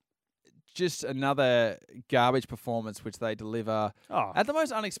 Just another garbage performance, which they deliver at the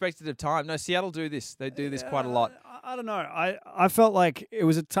most unexpected of time. No, Seattle do this. They do this quite a lot. I don't know. I felt like it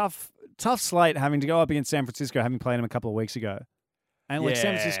was a tough slate having to go up against San Francisco, having played them a couple of weeks ago. And like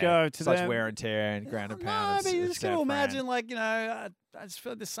San Francisco to such them, wear and tear and ground and pound. No, but you just got to imagine, I just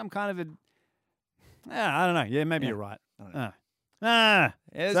feel there's some kind of I don't know. Yeah, maybe you're right.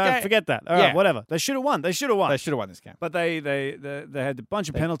 So forget that. All right, whatever. They should have won. They should have won this game. But they had a bunch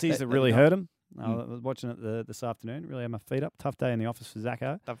of penalties that really hurt them. I was watching it this afternoon. Really had my feet up. Tough day in the office for Zach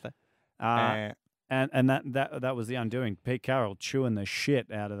O. Tough day. And that was the undoing. Pete Carroll chewing the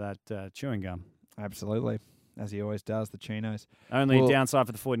shit out of that chewing gum. Absolutely. As he always does, the chinos. Only downside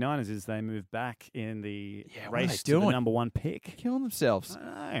for the 49ers is they move back in the race to the number 1 pick. Killing themselves.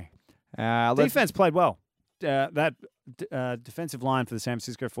 I know. Defense played well. That defensive line for the San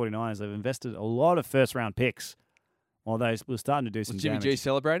Francisco 49ers, they've invested a lot of first-round picks while they were starting to do some Jimmy damage. G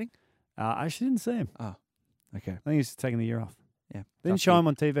celebrating? I actually didn't see him. Oh, okay. I think he's taking the year off. Yeah. Didn't show him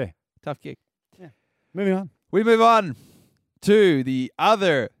on TV. Tough gig. Yeah. Moving on. We move on to the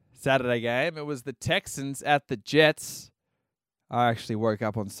other Saturday game. It was the Texans at the Jets. I actually woke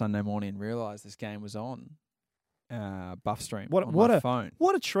up on Sunday morning and realized this game was on Buff Stream on my phone.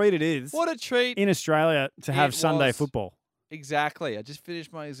 What a treat it is. What a treat in Australia to have Sunday football. Exactly. I just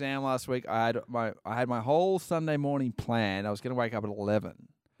finished my exam last week. I had my whole Sunday morning planned. I was going to wake up at 11.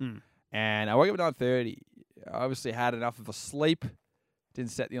 And I woke up at 9:30. I obviously had enough of a sleep.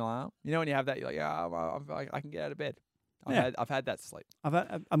 Didn't set the alarm. You know when you have that, you're like, I can get out of bed. I've had that sleep.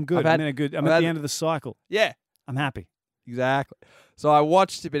 I'm good. I'm at the end of the cycle. Yeah. I'm happy. Exactly. So I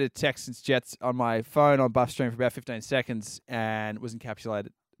watched a bit of Texans Jets on my phone on Buff Stream for about 15 seconds and was encapsulated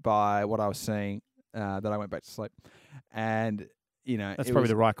by what I was seeing. That I went back to sleep. And, that's probably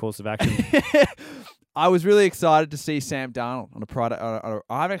the right course of action. I was really excited to see Sam Darnold on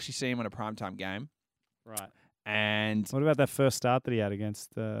I've actually seen him on a primetime game. Right. And what about that first start that he had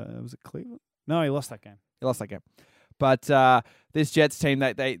against, was it Cleveland? No, he lost that game. But this Jets team,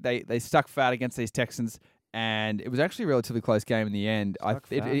 they stuck fat against these Texans, and it was actually a relatively close game in the end.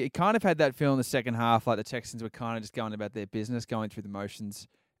 It kind of had that feel in the second half, like the Texans were kind of just going about their business, going through the motions.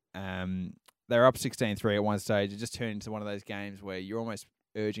 They were up 16-3 at one stage. It just turned into one of those games where you're almost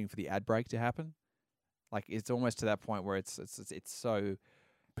urging for the ad break to happen. Like, it's almost to that point where it's so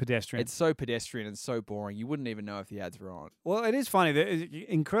pedestrian. It's so pedestrian and so boring. You wouldn't even know if the ads were on. Well, it is funny that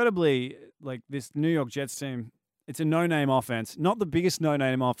incredibly, like, this New York Jets team, it's a no-name offense. Not the biggest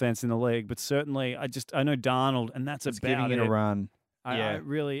no-name offense in the league, but certainly I know Darnold, and that's it's about giving it a run.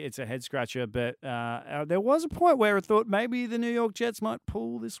 Really, it's a head-scratcher. But there was a point where I thought maybe the New York Jets might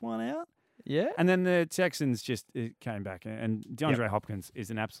pull this one out. Yeah. And then the Texans just came back, and DeAndre Hopkins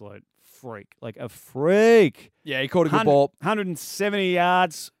is an absolute freak. Like a freak. Yeah, he caught a good ball. 170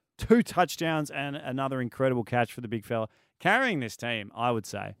 yards, 2 touchdowns, and another incredible catch for the big fella. Carrying this team, I would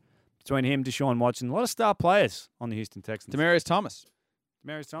say, between him, Deshaun Watson, a lot of star players on the Houston Texans. Demaryius Thomas.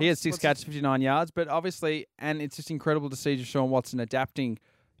 He had 6 catches, 59 yards, but obviously, and it's just incredible to see Deshaun Watson adapting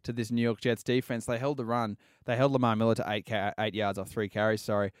to this New York Jets defense. They held the run. They held Lamar Miller to 8 yards off 3 carries,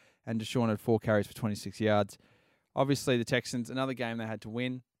 and Deshaun had 4 carries for 26 yards. Obviously, the Texans, another game they had to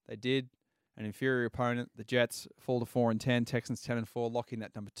win. They did. An inferior opponent. The Jets fall to 4-10. Texans 10-4, locking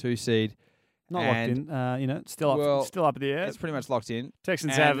that number 2 seed. Not locked in. Still up in the air. It's pretty much locked in.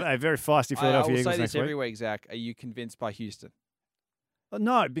 Texans have a very feisty Philadelphia Eagles next week. I will say this every week, Zach. Are you convinced by Houston?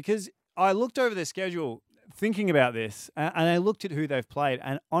 No, because I looked over their schedule thinking about this, and I looked at who they've played,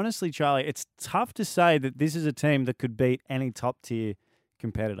 and honestly, Charlie, it's tough to say that this is a team that could beat any top-tier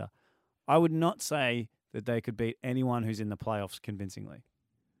competitor. I would not say that they could beat anyone who's in the playoffs convincingly.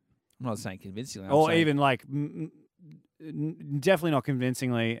 I'm not saying convincingly. Even like definitely not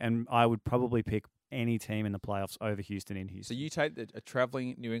convincingly, and I would probably pick any team in the playoffs over Houston in Houston. So you take a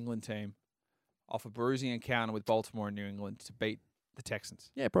traveling New England team off a bruising encounter with Baltimore and New England to beat the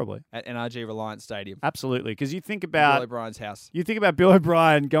Texans? Yeah, probably. At NRG Reliance Stadium. Absolutely, because you think about Bill O'Brien's house. You think about Bill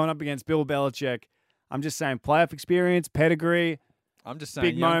O'Brien going up against Bill Belichick. I'm just saying playoff experience, pedigree. I'm just saying,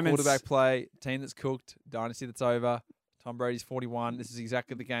 big young moments. Quarterback play, team that's cooked, dynasty that's over. Tom Brady's 41. This is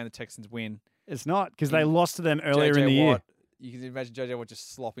exactly the game the Texans win. It's not, because they lost to them earlier in the year. You can imagine J.J. Watt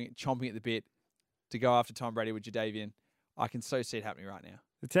just chomping at the bit to go after Tom Brady with Jadeveon. I can so see it happening right now.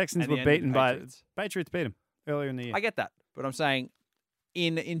 The Texans were beaten by Patriots beat them earlier in the year. I get that, but I'm saying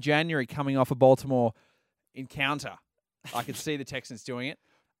in January, coming off a Baltimore encounter, I could see the Texans doing it,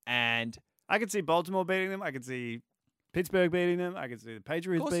 and I could see Baltimore beating them. I could see Pittsburgh beating them. I could see the Patriots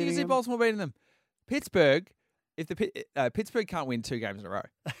beating them. Of course, you can see Baltimore beating them. Pittsburgh. If the Pittsburgh can't win 2 games in a row,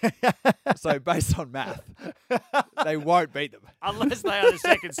 so based on math, they won't beat them unless they are the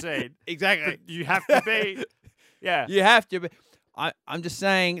second seed. Exactly, but you have to be. Yeah, you have to be. I'm just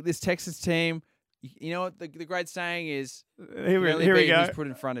saying, this Texas team. You know what the great saying is? Here we go. Who's put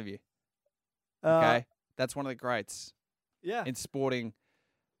in front of you? Okay, that's one of the greats. Yeah, in sporting.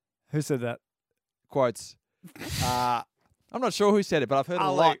 Who said that? Quotes. I'm not sure who said it, but I've heard it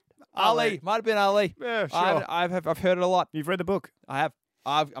a lot. Ali. Might have been Ali. Yeah, sure. I've heard it a lot. You've read the book? I have.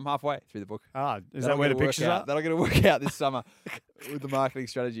 I'm halfway through the book. Is that where the pictures are? That'll going to work out this summer with the marketing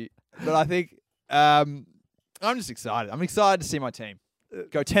strategy. But I think I'm just excited. I'm excited to see my team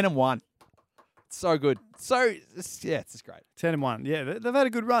go 10-1. It's so good. It's just great. 10-1. Yeah, they've had a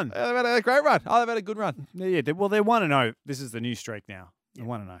good run. They've had a great run. They've had a good run. Yeah, they're 1-0. This is the new streak now. They're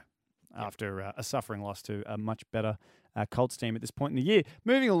 1-0 after a suffering loss to a much better Colts team at this point in the year.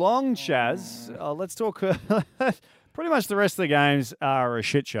 Moving along, Shaz, let's talk. Pretty much the rest of the games are a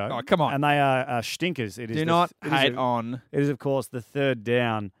shit show. Oh, come on. And they are stinkers. It is Do not hate on. It is, of course, the third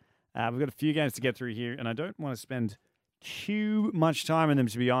down. We've got a few games to get through here, and I don't want to spend too much time in them,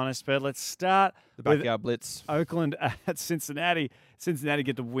 to be honest. But let's start the backyard blitz. Oakland at Cincinnati. Cincinnati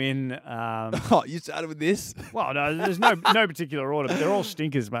get the win. You started with this? Well, no, there's no particular order. But they're all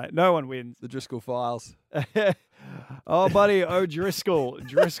stinkers, mate. No one wins. The Driscoll Files. Oh, buddy, Driscoll.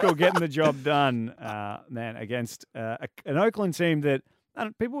 Driscoll getting the job done, man, against an Oakland team that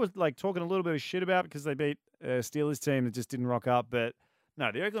people were like talking a little bit of shit about because they beat a Steelers team that just didn't rock up. But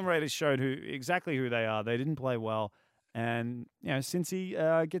no, the Oakland Raiders showed exactly who they are. They didn't play well. And,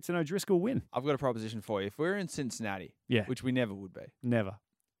 Cincy gets an O'Driscoll win. I've got a proposition for you. If we're in Cincinnati, which we never would be. Never.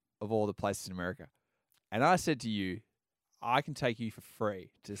 Of all the places in America. And I said to you, I can take you for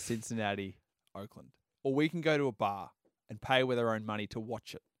free to Cincinnati, Oakland. Or we can go to a bar and pay with our own money to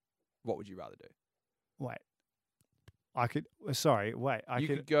watch it. What would you rather do? Wait. I could... Sorry, wait. You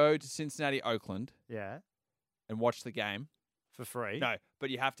could go to Cincinnati, Oakland. Yeah. And watch the game. For free? No, but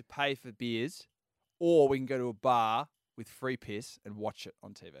you have to pay for beers. Or we can go to a bar with free piss and watch it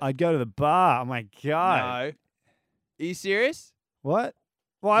on TV. I'd go to the bar. Oh, my God. No. Are you serious? What?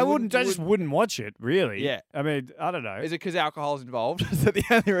 Well, I You just wouldn't watch it, really. Yeah. I mean, I don't know. Is it because alcohol's involved? Is that the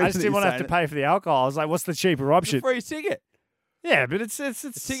only reason I just didn't want to have to pay for the alcohol. I was like, what's the cheaper It's a option? free ticket. Yeah, but it's The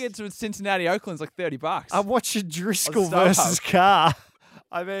ticket to Cincinnati, Oakland's like $30. I'm watching Driscoll StubHub. versus Carr.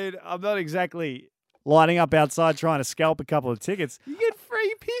 I mean, I'm not exactly lining up outside trying to scalp a couple of tickets. You get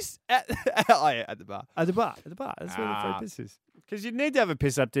free piss at the bar. At the bar. That's where the free piss is. Because you need to have a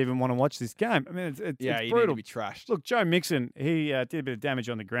piss up to even want to watch this game. I mean, it's You brutal. need to be trashed. Look, Joe Mixon, he did a bit of damage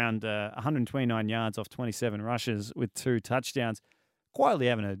on the ground, 129 yards off 27 rushes with 2 touchdowns. Quietly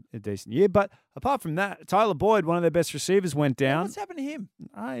having a decent year. But apart from that, Tyler Boyd, one of their best receivers, went down. What's happened to him?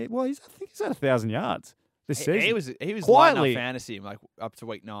 I think he's at 1,000 yards this season. He was Quietly. lining up fantasy like up to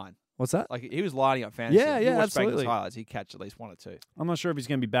week 9. What's that? Like he was lining up fantasy. Yeah, You watch absolutely. Bacon's highlights, he'd catch at least 1 or 2. I'm not sure if he's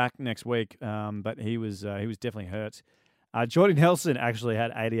going to be back next week, but he was definitely hurt. Jordan Nelson actually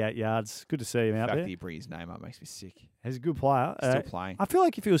had 88 yards. Good to see him The out fact there. that you bring his name up makes me sick. He's a good player. Still playing. I feel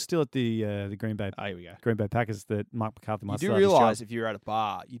like if he was still at the Green Bay Oh, here we go. Green Bay Packers, that Mike McCarthy might You do start his job. realise if you're at a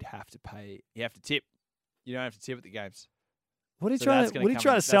bar, you'd have to pay. You have to tip. You don't have to tip at the games. What are you So trying that's to gonna What are you come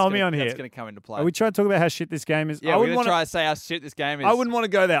trying in- to sell that's me gonna- on here? That's going to come into play. Are we trying to talk about how shit this game is? Yeah, I we're wouldn't going to want try to say how shit this game is. I wouldn't want to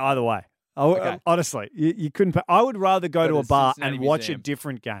go there either way. Okay. Honestly, you couldn't. I would rather go to Go a to bar Cincinnati and watch Museum. a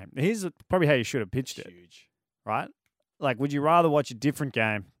different game. Here's probably how you should have pitched It's it, huge. right? Like, would you rather watch a different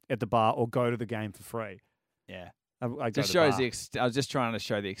game at the bar or go to the game for free? Yeah. I go Just to shows the the. bar. I was just trying to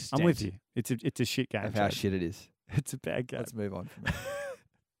show the extent. I'm with you. It's a shit game. Of how Chad. shit it is. It's a bad game. Let's move on from it.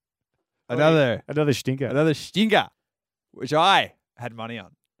 Another stinker. Another stinker, which I had money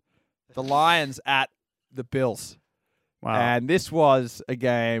on. The Lions at the Bills. Wow. And this was a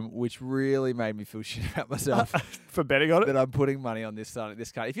game which really made me feel shit about myself For betting on it? that I'm putting money on this kind.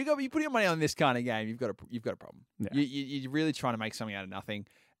 If you put your money on this kind of game, you've got a problem. Yeah. You're really trying to make something out of nothing.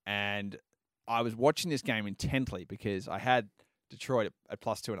 And I was watching this game intently because I had Detroit at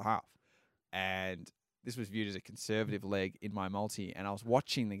plus 2.5, and this was viewed as a conservative leg in my multi. And I was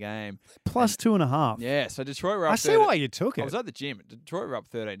watching the game. Plus 2.5. Yeah, so Detroit were up. I see why you took I it. was at the gym. Detroit were up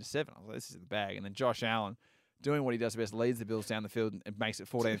 13-7. I was like, this is in the bag. And then Josh Allen, doing what he does best, leads the Bills down the field and makes it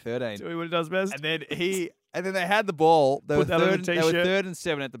 14-13. Doing what it does best. And then they had the ball. They were Put that on the they were t-shirt. 3rd and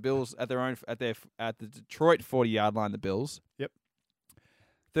 7 at the Bills at the Detroit 40-yard line. The Bills. Yep.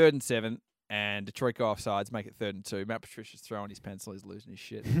 3rd and 7, and Detroit go offsides, make it 3rd and 2. Matt Patricia's throwing his pencil, he's losing his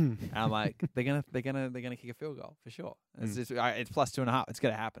shit. And I'm like, they're gonna kick a field goal for sure. It's plus 2.5. It's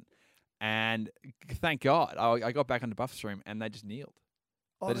gonna happen. And thank God, I got back on the buffer stream and they just kneeled.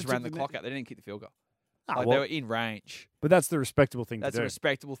 They just ran the clock out. They didn't kick the field goal. They were in range. But that's the respectable thing That's to a do.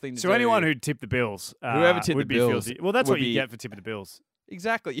 respectable thing to do. So anyone who tipped the Bills, Whoever tipped would the be Bills filthy. Well, that's would what you be- get for tipping the Bills.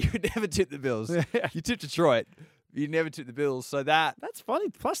 Exactly. You would never tip the Bills. You tip Detroit. You never tip the Bills. So that's funny.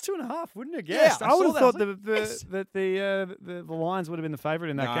 Plus 2.5, wouldn't have Yeah, guessed? I I would saw have that. I thought was like, yes. the Lions would have been the favourite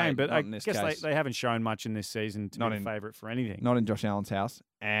in that No, game. But not I in this guess case. they haven't shown much in this season to Not be in- the favourite for anything. not in Josh Allen's house.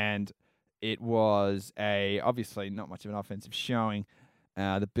 And it was obviously not much of an offensive showing.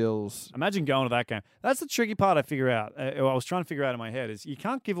 The Bills. Imagine going to that game. That's the tricky part I figure out. I was trying to figure out in my head is you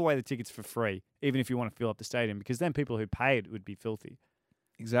can't give away the tickets for free, even if you want to fill up the stadium, because then people who paid would be filthy.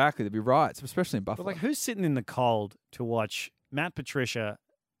 Exactly. They'd be right, especially in But Buffalo. like, who's sitting in the cold to watch Matt Patricia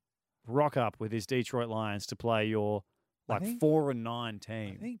rock up with his Detroit Lions to play your I like think- 4-9 I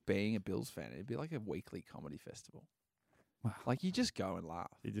team? think being a Bills fan, it'd be like a weekly comedy festival. Wow. Like you just go and laugh.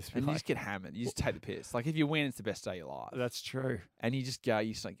 You just And be you just get hammered. You just take the piss. Like if you win, it's the best day of your life. that's true. And you just go,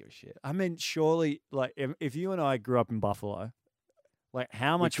 you just don't give a shit. I mean, surely, like, if you and I grew up in Buffalo, like,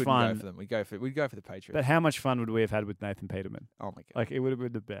 how much we couldn't go fun? for them. We'd go for the Patriots. But how much fun would we have had with Nathan Peterman? Oh my god. Like, it would have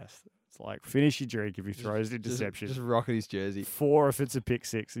been the best. It's like finish your drink if he throws the interception. Just rocking his jersey. 4 if it's a pick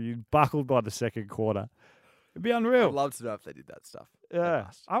 6, and you buckled by the second quarter. It'd be I'd unreal. love to know if they did that stuff. They Yeah,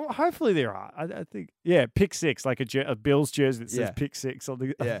 must. hopefully there are. I think, yeah, pick 6, like a Bills jersey that says Yeah. pick 6 on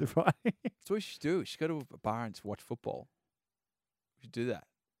the, Yeah. on the right. That's what we should do. We should go to a bar and just watch football. We should do that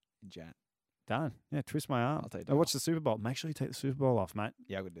in Jan. Done. Yeah, twist my arm. I'll take I watch the Super Bowl. Make sure you take the Super Bowl off, mate.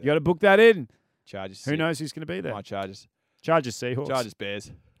 Yeah, I would do You got that. to book that in. Chargers. Who knows who's going to be there? My Chargers. Chargers, Seahawks. Chargers,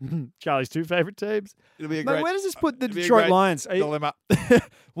 Bears. Charlie's 2 favourite teams. It'll be a Mate, great where does this put the it'll be a Detroit great Lions? dilemma.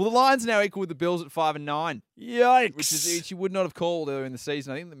 Well, the Lions are now equal with the Bills at 5-9, Yikes. which you would not have called earlier in the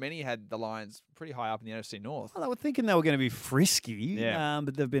season. I think that many had the Lions pretty high up in the NFC North. Well, they were thinking they were going to be frisky, Yeah.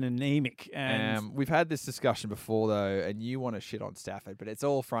 but they've been anemic. And We've had this discussion before, though, and you want to shit on Stafford, but it's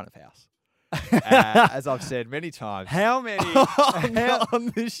all front of house. As I've said many times how many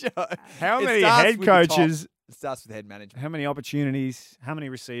on this show. how It many starts head with the top. coaches, It starts with head management. how many opportunities, how many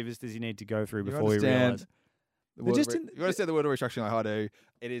receivers does he need to go through You before we understand realise? the They're word just re- in- you understand the word of restructuring like I do.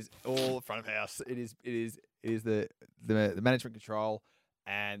 It is all front of house. It is It is the management control,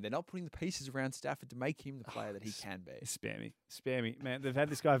 and they're not putting the pieces around Stafford to make him the player that he can be. Spare me. Man, they've had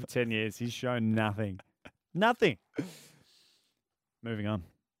this guy for 10 years. He's shown nothing. Nothing. Moving on.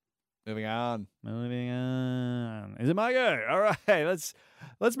 Is it my go? All right,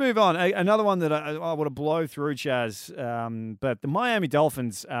 let's move on. Another one that I want to blow through, Chaz. But the Miami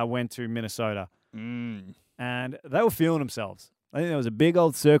Dolphins went to Minnesota, and they were feeling themselves. I think there was a big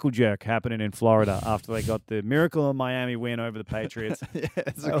old circle jerk happening in Florida after they got the Miracle in Miami win over the Patriots. Yeah,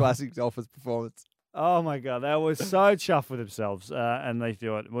 it's a classic Dolphins performance. Oh, my God. They were so chuffed with themselves. And they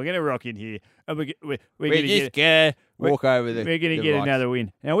thought, we're going to rock in here. And we're going to walk over there. We're going to get another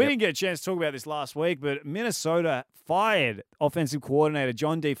win. Now, we didn't get a chance to talk about this last week, but Minnesota fired offensive coordinator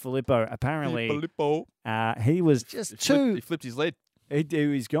John DeFilippo. Apparently, he was just He flipped his lid.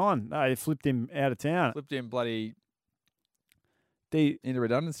 He's gone. No, they flipped him out of town. Flipped him bloody into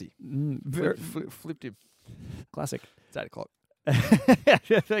redundancy. Flipped him. Classic. It's 8 o'clock.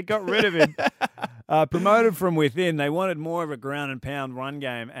 They got rid of him. Promoted from within. They wanted more of a ground and pound run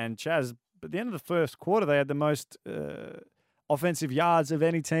game. And Chaz, at the end of the first quarter, they had the most offensive yards of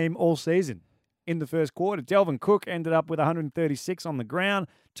any team all season in the first quarter. Delvin Cook ended up with 136 on the ground,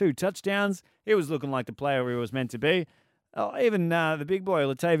 2 touchdowns. He was looking like the player he was meant to be. Even the big boy,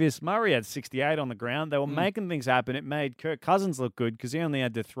 Latavius Murray, had 68 on the ground. They were making things happen. It made Kirk Cousins look good because he only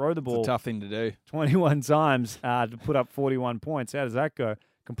had to throw the ball. It's a tough thing to do. 21 times to put up 41 points. How does that go?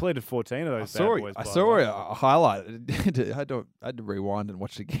 Completed 14 of those bad boys. I saw a highlight. I had to rewind and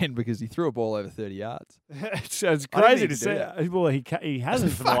watch it again because he threw a ball over 30 yards. It's crazy to see. Well, he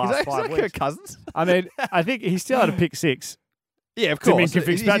hasn't for the last 5 weeks. Kirk Cousins? I mean, I think he still had a pick 6. Yeah, of course.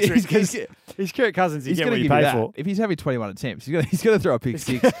 Fitzpatrick, he's Kirk Cousins. He's going to get what you pay for. If he's having 21 attempts, he's going to throw a pick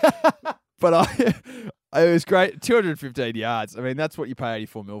 6. But it was great. 215 yards. I mean, that's what you pay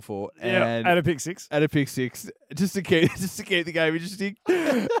 84 mil for. And a pick 6. And a pick 6, just to keep the game interesting.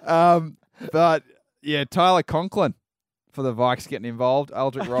 But yeah, Tyler Conklin for the Vikes getting involved.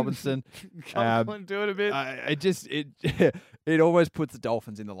 Aldrick Robinson. Conklin doing a bit. It almost puts the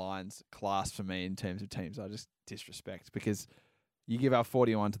Dolphins in the Lions class for me in terms of teams I just disrespect because you give up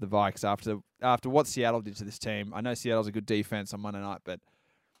 41 to the Vikes after what Seattle did to this team. I know Seattle's a good defense on Monday night, but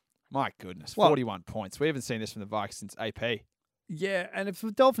my goodness, 41 points. We haven't seen this from the Vikes since AP. Yeah, and if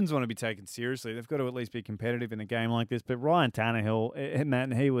the Dolphins want to be taken seriously, they've got to at least be competitive in a game like this. But Ryan Tannehill,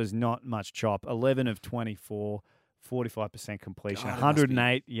 man, he was not much chop. 11 of 24, 45% completion,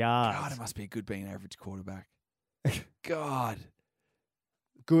 108 yards. God, it must be good being an average quarterback. God.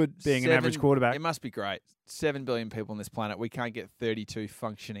 Good being an average quarterback. It must be great. 7 billion people on this planet. We can't get 32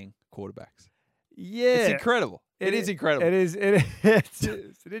 functioning quarterbacks. Yeah. It's incredible. It is incredible. It is. It's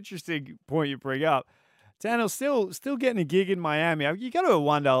an interesting point you bring up. Tannehill's still getting a gig in Miami. You got to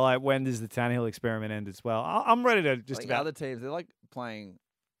wonder, like, when does the Tannehill experiment end as well? I'm ready to just about... Other teams, they're like playing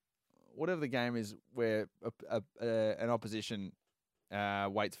whatever the game is where an opposition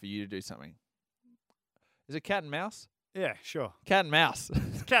waits for you to do something. Is it cat and mouse? Yeah, sure. Cat and mouse.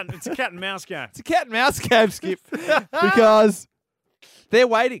 It's a cat and mouse game. It's a cat and mouse game, Skip. Because they're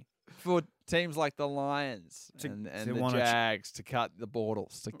waiting for teams like the Lions and the Jags to cut the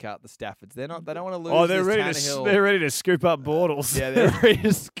Bortles, to cut the Staffords. They don't want to lose. Oh, they're ready to scoop up Bortles. Yeah, they're ready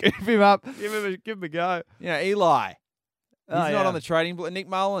to scoop him up. Give him a go. Eli. He's not on the trading block. Nick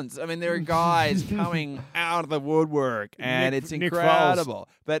Mullins. I mean, there are guys coming out of the woodwork, and it's incredible.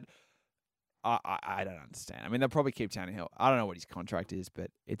 But I don't understand. I mean, they'll probably keep Tannehill. I don't know what his contract is, but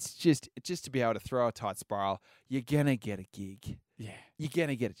it's just to be able to throw a tight spiral. You're gonna get a gig. Yeah, you're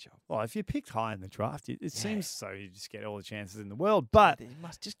gonna get a job. Well, if you're picked high in the draft, it seems so you just get all the chances in the world. But you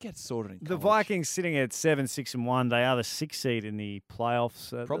must just get sorted in college. The Vikings sitting at 7-6-1. They are the 6th seed in the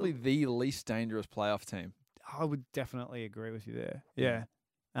playoffs. Probably the least dangerous playoff team. I would definitely agree with you there. Yeah.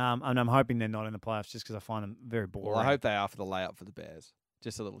 And I'm hoping they're not in the playoffs just because I find them very boring. Well, I hope they are for the layup for the Bears.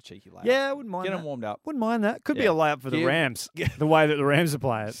 Just a little cheeky layup. Yeah, I wouldn't mind Get them warmed up. Wouldn't mind that. Could be a layup for the Rams, the way that the Rams are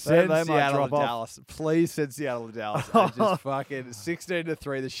playing. Send Seattle to Dallas. Please send Seattle to Dallas. And just fucking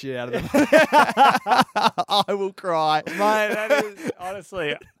 16-3 the shit out of them. I will cry. Mate, that is,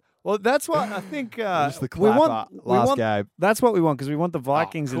 honestly... Well, that's what I think just the last game. That's what we want because we want the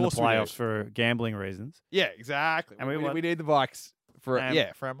Vikings in the playoffs for gambling reasons. Yeah, exactly. And we need the Vikes for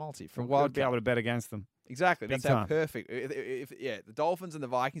our multi, for wild card. Be able to bet against them. Exactly. That's how perfect. If the Dolphins and the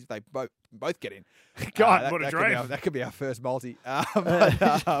Vikings, if they both get in. God, what a dream. That could be our first multi.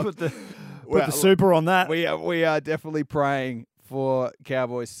 Put the super on that. We are definitely praying for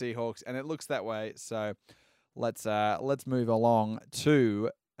Cowboys Seahawks, and it looks that way. So let's move along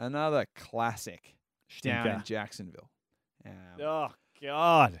to another classic down in Jacksonville.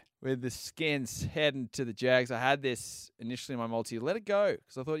 God. With the Skins heading to the Jags. I had this initially in my multi. Let it go.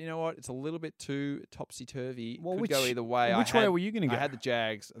 Because I thought, you know what? It's a little bit too topsy-turvy. Well, Could go either way. Which way were you going to go? I had the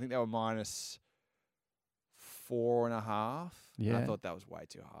Jags. I think they were minus 4.5. Yeah. I thought that was way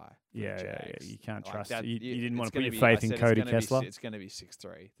too high. Yeah. You can't trust that. it. You didn't want to gonna put your be- I faith in said Cody it's gonna Kessler. It's going to be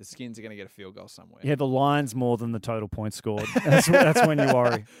 6-3. The Skins are going to get a field goal somewhere. Yeah, the line's more than the total points scored. That's when you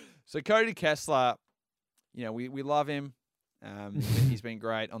worry. So Cody Kessler, we love him. He's been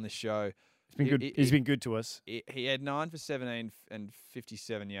great on this show. He's been good. He's been good to us. He had 9 for 17 and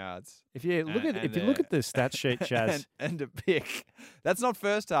 57 yards. If you look at the stat sheet, Chaz, and a pick. That's not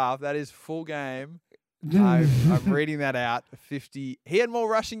first half. That is full game. I'm reading that out. 50. He had more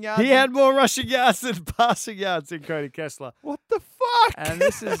rushing yards. He had more rushing yards than passing yards in Cody Kessler. What the fuck? And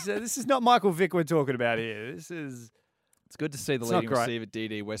this is not Michael Vick we're talking about here. It's good to see the leading receiver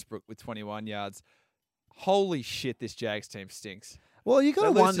D.D. Westbrook with 21 yards. Holy shit, this Jags team stinks. Well, you got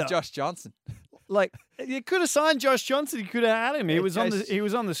to wonder. To Josh Johnson. Like, you could have signed Josh Johnson. You could have had him. He was on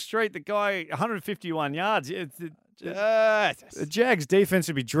the street. The guy, 151 yards. The Jags defense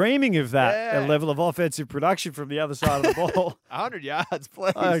would be dreaming of that level of offensive production from the other side of the ball. 100 yards,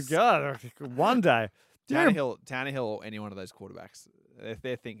 please. Oh God, one day. Tannehill or any one of those quarterbacks,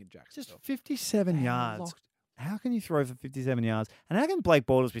 they're thinking Jacksonville. Just 57 yards. How can you throw for 57 yards? And how can Blake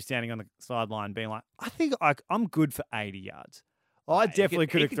Bortles be standing on the sideline being like, I think I'm good for 80 yards? I definitely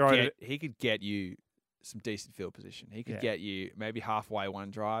could have thrown it. He could get you some decent field position. He could get you maybe halfway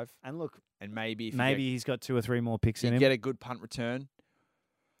one drive. And look, and maybe he's got 2 or 3 more picks in him. Get a good punt return.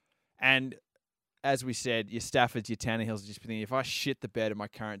 And as we said, your Staffords, your Tannehills are just thinking, if I shit the bed of my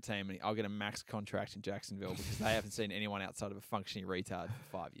current team, I'll get a max contract in Jacksonville because they haven't seen anyone outside of a functioning retard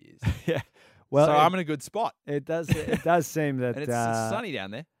for 5 years. Yeah. Well, so I'm in a good spot. It does seem that and it's sunny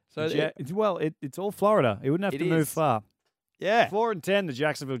down there. So it's all Florida. He wouldn't have to move far. Yeah. 4-10, the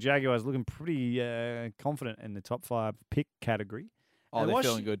Jacksonville Jaguars looking pretty confident in the top 5 pick category. Oh, they're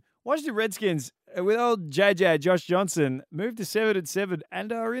feeling good. Washington Redskins, with old JJ, Josh Johnson, moved to 7-7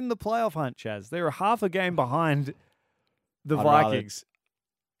 and are in the playoff hunt, Chaz. They're a half a game behind the Vikings.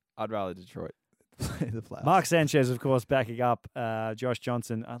 I'd rather Detroit play the playoffs. Mark Sanchez, of course, backing up Josh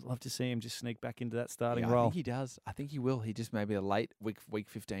Johnson. I'd love to see him just sneak back into that starting role. I think he does. I think he will. He just maybe a late week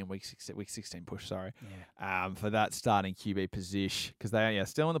 15, week 16 push, sorry. Yeah. For that starting QB position. Because they are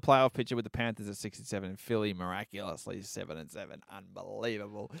still in the playoff picture with the Panthers at 6-7 and Philly miraculously 7-7.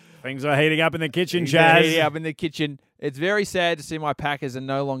 Unbelievable. Things are heating up in the kitchen, Chaz. Heating up in the kitchen. It's very sad to see my Packers are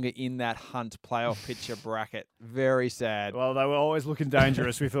no longer in that hunt playoff picture bracket. Very sad. Well, they were always looking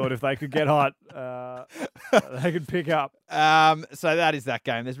dangerous. We thought if they could get hot, they could pick up. So that is that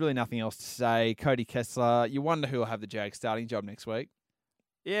game. There's really nothing else to say. Cody Kessler. You wonder who will have the Jags starting job next week.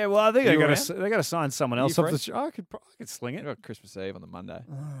 Yeah, well, I think they got to sign someone else off the show. I could sling it. I've got Christmas Eve on the Monday.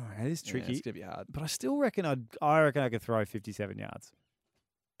 Oh, it is tricky. Yeah, it's gonna be hard. But I still reckon I could throw 57 yards.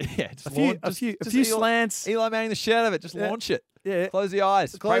 Yeah, a few slants. Eli Manning the shit out of it. Just launch it. Yeah. Close the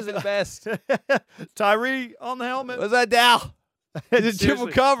eyes. Pray for the best. Tyree on the helmet. Was that Dow? It's triple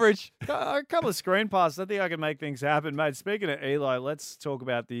coverage. A couple of screen passes. I think I can make things happen, mate. Speaking of Eli, let's talk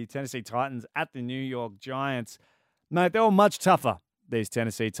about the Tennessee Titans at the New York Giants. Mate, they were much tougher, these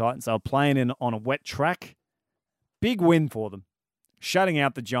Tennessee Titans. They were playing on a wet track. Big win for them. Shutting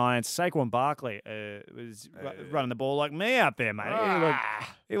out the Giants. Saquon Barkley was running the ball like me out there, mate.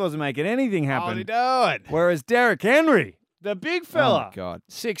 He wasn't making anything happen. What are you doing? Whereas Derrick Henry, the big fella, oh God,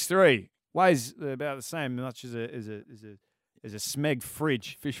 6'3", weighs about the same much as a Smeg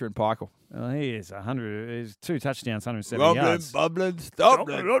fridge. Fisher and Paykel. Well, he is 100. He's 2 touchdowns, 170 yards. Bubbling, stop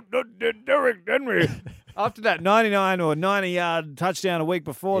Derrick Henry. After that 99 or 90-yard touchdown a week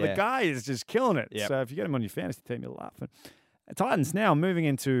before, the guy is just killing it. Yep. So if you get him on your fantasy team, you're laughing. Titans now moving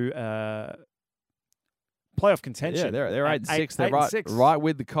into playoff contention. Yeah, they're 8-6. They're right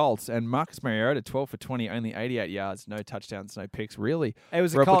with the Colts. And Marcus Mariota, 12 for 20, only 88 yards, no touchdowns, no picks. Really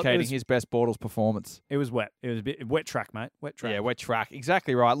replicating his best Bortles performance. It was wet. It was a bit wet track, mate. Wet track. Yeah, wet track.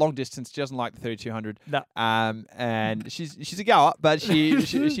 Exactly right. Long distance. She doesn't like the 3,200. No. And she's a goer, but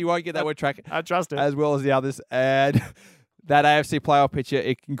she won't get that wet track. I trust her. As well as the others. And that AFC playoff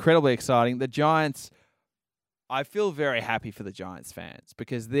picture, incredibly exciting. The Giants, I feel very happy for the Giants fans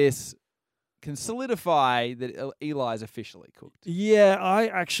because this can solidify that Eli's officially cooked. Yeah, I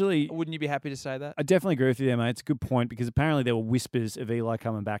actually... Wouldn't you be happy to say that? I definitely agree with you there, mate. It's a good point because apparently there were whispers of Eli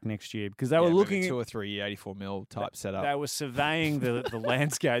coming back next year because they were looking... 2 or 3 year, 84 mil type setup. They were surveying the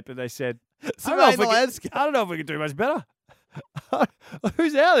landscape, but they said... Surveying the landscape? I don't know if we can do much better.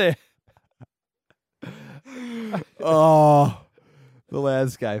 Who's out there? Oh, the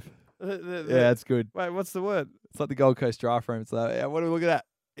landscape. Yeah, that's good. Wait, what's the word? It's like the Gold Coast draft room. It's like, what are we looking at?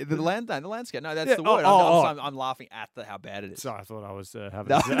 The landscape. No, that's Yeah, the word. I'm laughing at how bad it is. Sorry, I thought I was having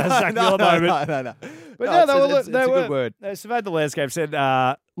No, a Zach Miller moment. no. But It's a good word. They surveyed the landscape, said,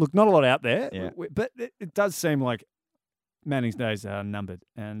 look, not a lot out there, Yeah. but it does seem like Manning's days are numbered,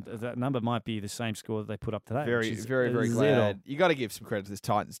 and that number might be the same score that they put up today. Very, very, very glad. You got to give some credit to this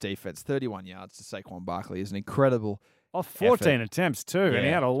Titans defense. 31 yards to Saquon Barkley is an incredible 14 attempts too, and he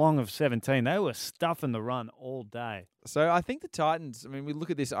Yeah. had a long of 17. They were stuffing the run all day. So I think the Titans, I mean, we look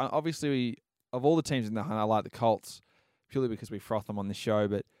at this, obviously, of all the teams in the hunt, I like the Colts, purely because we froth them on the show,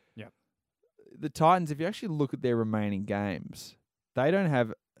 but the Titans, if you actually look at their remaining games, they don't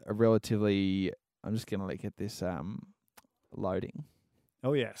have a relatively, I'm just going to get this loading.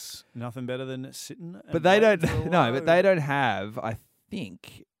 Oh, yes. Nothing better than sitting. But they don't, but they don't have, I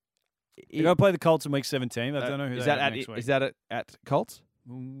think. They're going to play the Colts in week 17. I don't know who is they that have at next week. Is that at Colts?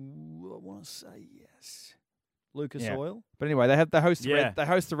 I want to say yes. Lucas Yeah. Oil. But anyway, they host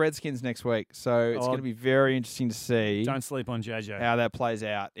the Redskins next week, so it's going to be very interesting to see. Don't sleep on JJ. How that plays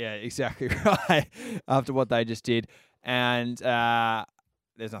out. Yeah, exactly right. After what they just did, and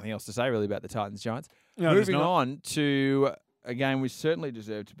there's nothing else to say really about the Titans Giants. No, Moving on to a game which certainly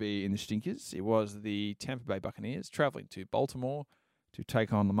deserved to be in the stinkers. It was the Tampa Bay Buccaneers traveling to Baltimore to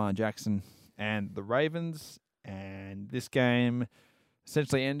take on Lamar Jackson and the Ravens, and this game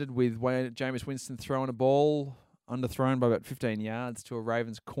essentially ended with Jameis Winston throwing a ball underthrown by about 15 yards to a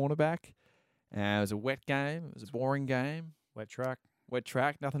Ravens cornerback. It was a wet game. It was a boring game. Wet track.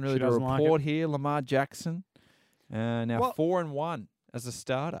 Nothing really to report here. Lamar Jackson now 4-1 as a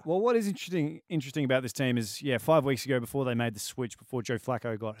starter. Well, what is interesting about this team is, 5 weeks ago before they made the switch, before Joe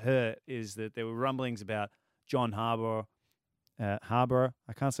Flacco got hurt, is that there were rumblings about John Harbaugh.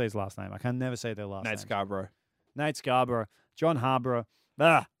 I can't say his last name. I can never say their last name. Nate Scarborough. John Harbaugh.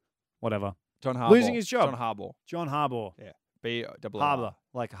 Whatever. John Harbaugh. Losing his job. John Harbaugh. Yeah. B-O-O-R. Harbour,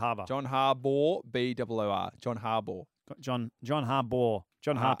 like harbour. John Harbaugh, B-O-O-R. John Harbaugh. John Harbaugh.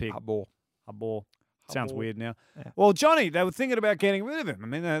 John Harpig. Harbaugh. Sounds weird now. Yeah. Well, Johnny, they were thinking about getting rid of him. I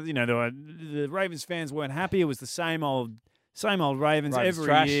mean, the Ravens fans weren't happy. It was the same old Ravens every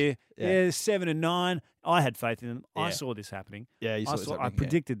trash. year. Yeah. 7-9. I had faith in them. Yeah. I saw this happening. Yeah, you saw this happening. I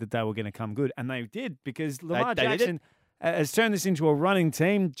predicted that they were going to come good, and they did, because Lamar they did Jackson has turned this into a running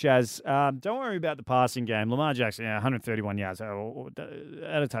team, Jazz. Don't worry about the passing game. Lamar Jackson, 131 yards, at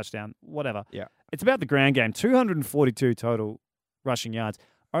a touchdown, whatever. Yeah. It's about the ground game. 242 total rushing yards.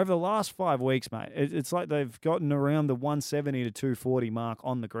 Over the last 5 weeks, mate, it's like they've gotten around the 170 to 240 mark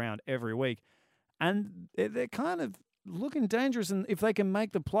on the ground every week. And they're kind of looking dangerous. And if they can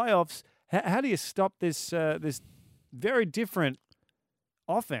make the playoffs, how do you stop this this very different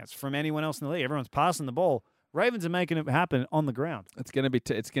offense from anyone else in the league? Everyone's passing the ball. Ravens are making it happen on the ground. It's going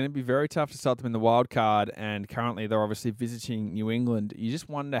to be very tough to start them in the wild card, and currently they're obviously visiting New England. You just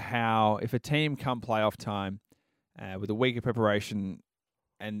wonder how, if a team come playoff time with a week of preparation,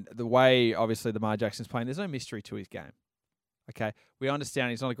 and the way obviously Lamar Jackson's playing, there's no mystery to his game. Okay, we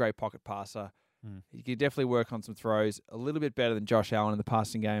understand he's not a great pocket passer. He can definitely work on some throws, a little bit better than Josh Allen in the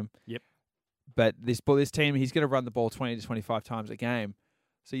passing game. Yep. But this team, he's going to run the ball 20 to 25 times a game.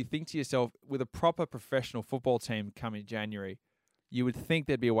 So you think to yourself, with a proper professional football team coming January, you would think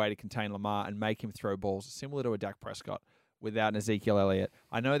there'd be a way to contain Lamar and make him throw balls similar to a Dak Prescott without an Ezekiel Elliott.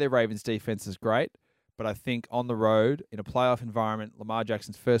 I know their Ravens defense is great, but I think on the road, in a playoff environment, Lamar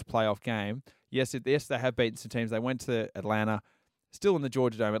Jackson's first playoff game, yes, they have beaten some teams. They went to Atlanta, still in the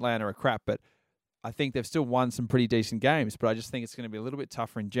Georgia Dome. Atlanta are crap, but I think they've still won some pretty decent games. But I just think it's going to be a little bit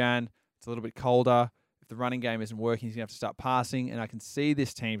tougher in Jan. It's a little bit colder. If the running game isn't working, he's going to have to start passing, and I can see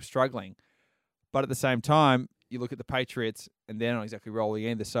this team struggling. But at the same time, you look at the Patriots, and they're not exactly rolling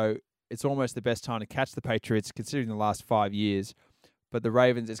either. So it's almost the best time to catch the Patriots, considering the last 5 years. But the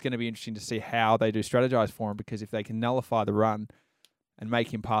Ravens, it's going to be interesting to see how they do strategize for him, because if they can nullify the run and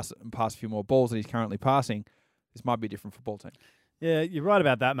make him pass a few more balls that he's currently passing, this might be a different football team. Yeah, you're right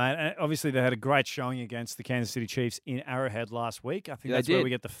about that, mate. And obviously, they had a great showing against the Kansas City Chiefs in Arrowhead last week. I think that's where we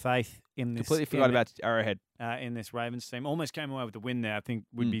get the faith in this. Completely forgot about Arrowhead. In this Ravens team. Almost came away with the win there. I think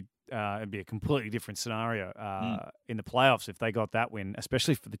it'd be a completely different scenario in the playoffs if they got that win,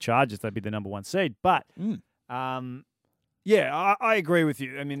 especially for the Chargers. They'd be the number one seed. But, I agree with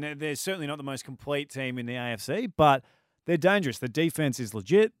you. I mean, they're certainly not the most complete team in the AFC, but they're dangerous. The defense is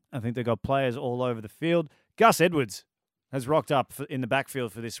legit. I think they've got players all over the field. Gus Edwards has rocked up in the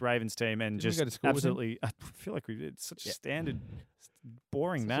backfield for this Ravens team and just absolutely. I feel like it's such a standard,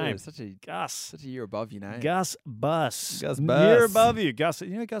 boring name. Gus. Such a year above your name. Gus Bus. Gus Bus. Year above you. Gus.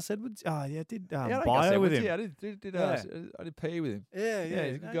 You know Gus Edwards? Oh, yeah. I did bio with him. Yeah, I did PE with him. Yeah.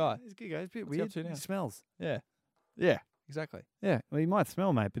 He's a good guy. He's a good guy. He's a bit What's he up weird. to now? He smells. Yeah. Yeah, exactly. Yeah, well, you might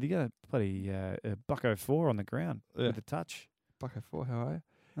smell, mate, but you got a bloody a Bucko 4 on the ground with a touch. Bucko 4, how are you?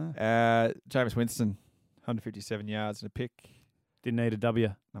 Oh. Jameis Winston, 157 yards and a pick. Didn't eat a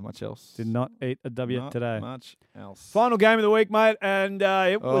W. Not much else. Did not eat a W Not today. much else. Final game of the week, mate, and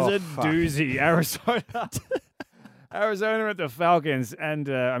it was a fuck. doozy. Arizona at the Falcons, and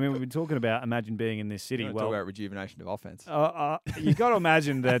I mean, we've been talking about imagine being in this city. Talk about rejuvenation of offense. You got to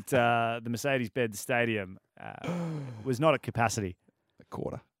imagine that the Mercedes-Benz Stadium was not at capacity. A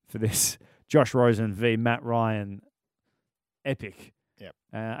quarter For this Josh Rosen v. Matt Ryan epic. Yep.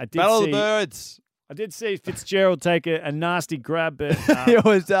 Battle of the Birds. I did see Fitzgerald take a nasty grab, but He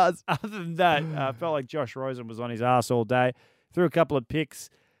always does. other than that, I felt like Josh Rosen was on his ass all day. Threw a couple of picks.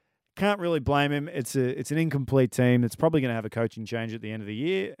 Can't really blame him. It's an incomplete team that's probably going to have a coaching change at the end of the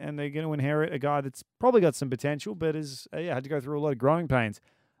year, and they're going to inherit a guy that's probably got some potential, but has had to go through a lot of growing pains.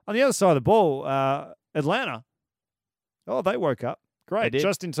 On the other side of the ball, Atlanta. Oh, they woke up. Great,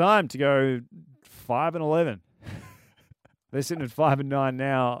 just in time to go 5-11. They're sitting at 5-9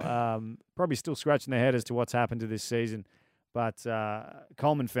 now. Probably still scratching their head as to what's happened to this season. But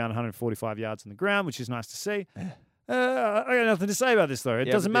Coleman found 145 yards on the ground, which is nice to see. I got nothing to say about this, though. It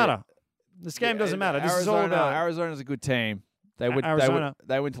doesn't matter. This game doesn't matter. This is all about Arizona's a good team. They went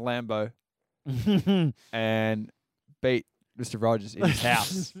to Lambeau and beat Mr. Rogers in his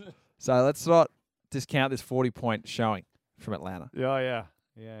house. So let's not discount this 40-point showing from Atlanta. Yeah.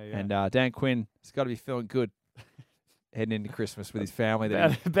 And Dan Quinn has got to be feeling good heading into Christmas with his family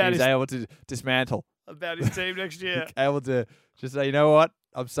that he's able to dismantle. About his team next year. Able to just say, you know what?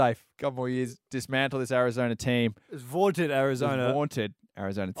 I'm safe. Couple more years, dismantle this Arizona team. It's vaunted Arizona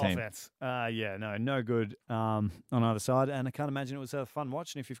team. Offense. No good on either side. And I can't imagine it was a fun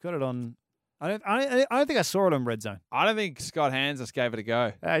watch. And if you've got it on, I don't think I saw it on Red Zone. I don't think Scott Hansis gave it a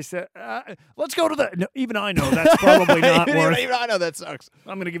go. I said, let's go to the. No, even I know that's probably not worth. Even I know that sucks.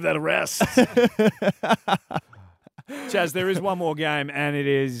 I'm going to give that a rest. Chaz, there is one more game, and it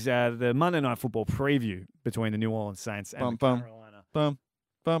is the Monday Night Football preview between the New Orleans Saints and Carolina. Bum.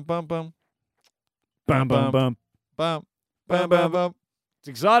 Bum, bum, bum. It's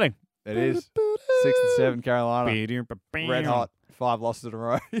exciting. It is. 6-7 Carolina. Red hot. 5 losses in a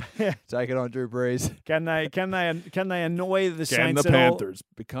row. Take it on Drew Brees. Can they annoy the Saints? Can the Panthers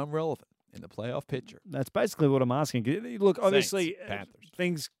become relevant in the playoff picture? That's basically what I'm asking. Look, obviously,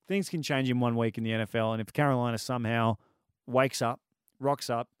 things can change in 1 week in the NFL, and if Carolina somehow wakes up, rocks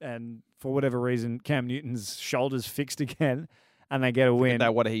up, and for whatever reason Cam Newton's shoulder's fixed again, and they get a win.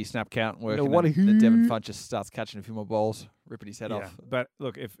 That Wadahee snap count working. That Devin Funchess starts catching a few more balls, ripping his head off. But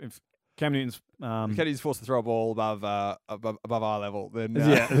look, if Cam Newton's if Kennedy's forced to throw a ball above eye level, then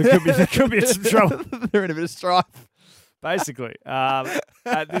there could be some trouble. They're in a bit of strife. Basically, at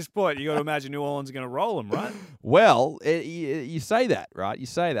this point, you got to imagine New Orleans are going to roll them, right? Well, you say that, right? You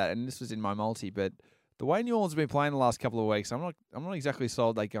say that, and this was in my multi, but the way New Orleans have been playing the last couple of weeks, I'm not exactly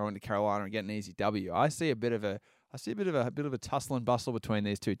sold they go into Carolina and get an easy W. I see a bit of a tussle and bustle between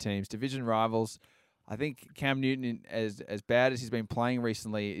these two teams, division rivals. I think Cam Newton, as bad as he's been playing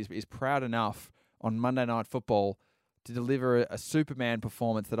recently, is proud enough on Monday Night Football to deliver a Superman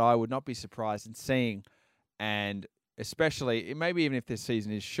performance that I would not be surprised in seeing, and especially maybe even if this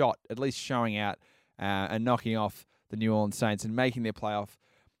season is shot, at least showing out and knocking off the New Orleans Saints and making their playoff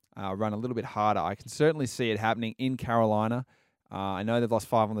run a little bit harder. I can certainly see it happening in Carolina. I know they've lost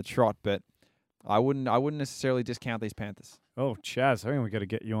 5 on the trot, but I wouldn't necessarily discount these Panthers. Oh, Chaz, I think we've got to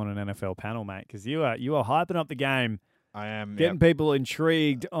get you on an NFL panel, mate, because you are hyping up the game. I am. Getting people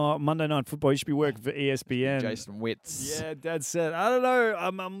intrigued. Oh, Monday Night Football, you should be working for ESPN. Jason Witz. Yeah, Dad said, I don't know.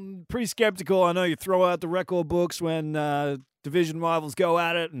 I'm pretty skeptical. I know you throw out the record books when division rivals go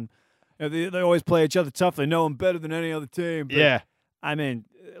at it, and they always play each other tough. They know them better than any other team. But, yeah. I mean,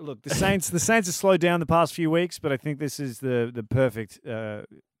 look, the Saints have slowed down the past few weeks, but I think this is the perfect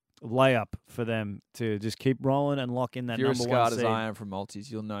layup for them to just keep rolling and lock in that number 1 seed. If you're as scarred as I am from multis,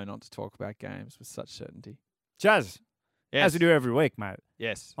 you'll know not to talk about games with such certainty. Chaz, yes. As we do every week, mate.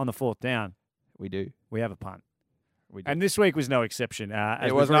 Yes. On the 4th down. We do. We have a punt. We do. And this week was no exception.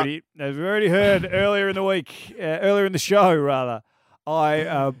 As we've already heard earlier in the week, earlier in the show, rather,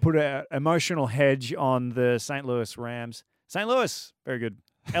 I put an emotional hedge on the St. Louis Rams. St. Louis, very good.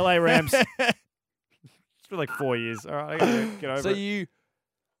 LA Rams. It's been like 4 years. All right, I gotta get over it.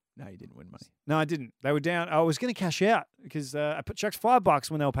 No, you didn't win money. No, I didn't. They were down. I was going to cash out because I put Chuck's $5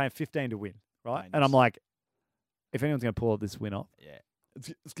 when they were paying $15 to win, right? And I'm like, if anyone's going to pull this win off, it's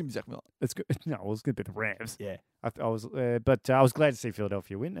going to be Zach Miller. It's good. No, it was going to be the Rams. Yeah, I was glad to see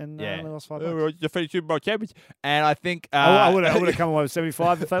Philadelphia win, and they only lost $5. Defeated Super Bowl champions, and I think I would have come away with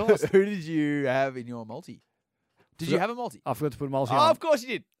 75 if they lost. Who did you have in your multi? Did you have a multi? I forgot to put a multi Oh, on. of course you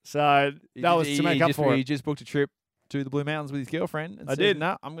did. So that was to make up for He it. just booked a trip to the Blue Mountains with his girlfriend. And I said, did.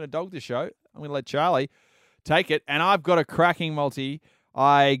 No, I'm going to dog this show. I'm going to let Charlie take it. And I've got a cracking multi.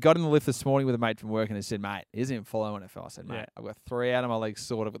 I got in the lift this morning with a mate from work and he said, mate, he isn't following NFL. I said, mate, Yeah. I've got 3 out of my legs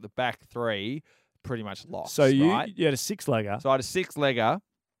sorted. I've got the back 3 pretty much lost. So you right? had a 6-legger. So I had a 6-legger.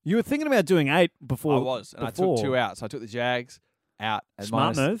 You were thinking about doing 8 before. I was. And I took 2 out. So I took the Jags out. At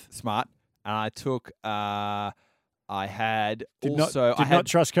Smart move. Smart. And I took, I had Did also. not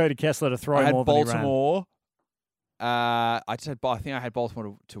trust Cody Kessler to throw I had more than he ran. Baltimore. I think I had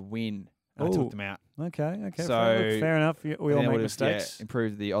Baltimore to win. And I Ooh. took them out. Okay. So- fair enough. We And all then make would've, mistakes.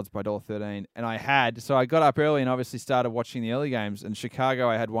 improved the odds by $1.13. And I had, so I got up early and obviously started watching the early games. And Chicago,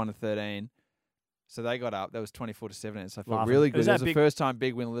 I had 1-13. So they got up. That was 24-17. So I felt Laughing. really It good. was It that was the big- first time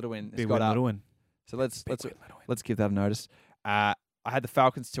big win, little win. It's Big got win, up. little win. So let's Big win, little win. let's give that a notice. I had the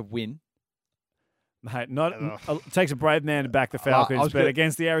Falcons to win. Mate, it takes a brave man to back the Falcons, was but gonna-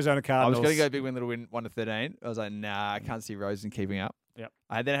 against the Arizona I was Cardinals. going to go big win, little win, 1-13. I was like, nah, I can't see Rosen keeping up. Yep.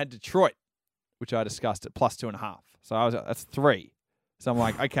 I then had Detroit, which I discussed at plus 2.5. So I was that's 3. So I'm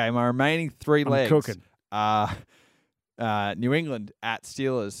like, okay, my remaining 3 I'm legs cooking. are New England at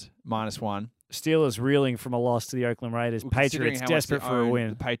Steelers -1. Steelers reeling from a loss to the Oakland Raiders. Well, considering Patriots how much desperate they for a own- win.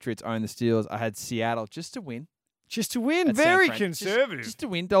 The Patriots own the Steelers. I had Seattle just to win. Just to win. at San Very Fran. conservative. Just to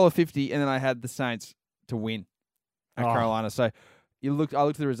win, $1.50, and then I had the Saints to win at Oh. Carolina. So I looked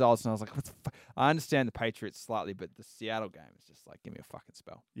at the results and I was like, what the I understand the Patriots slightly, but the Seattle game is just like, give me a fucking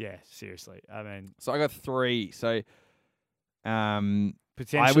spell. Yeah, seriously. I mean, So I got 3. So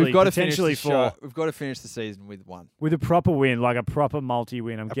potentially, we've got to finish potentially the show. 4. We've got to finish the season with 1. With a proper win, like a proper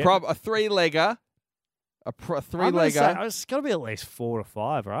multi-win. A 3-legger. A 3-legger. It's got to be at least 4 to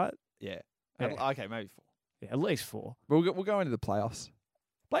 5, right? Yeah. Yeah. Okay, maybe 4. Yeah, at least 4. We'll go into the playoffs.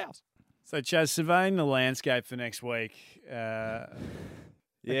 So, Chaz, surveying the landscape for next week.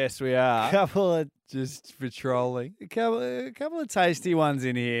 Yes, we are. Couple of Just patrolling. couple of tasty ones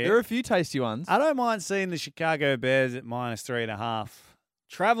in here. There are a few tasty ones. I don't mind seeing the Chicago Bears at -3.5.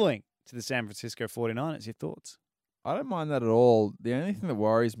 Traveling to the San Francisco 49ers. Your thoughts? I don't mind that at all. The only thing that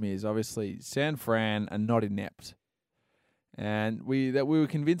worries me is obviously San Fran are not inept. And we were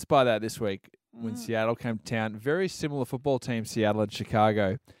convinced by that this week when Seattle came to town. Very similar football team, Seattle and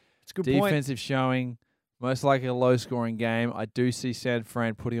Chicago. It's a good point. Defensive showing, most likely a low-scoring game. I do see San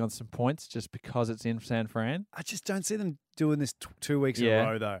Fran putting on some points just because it's in San Fran. I just don't see them doing this 2 weeks in Yeah.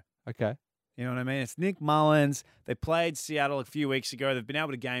 a row, though. Okay. You know what I mean? It's Nick Mullins. They played Seattle a few weeks ago. They've been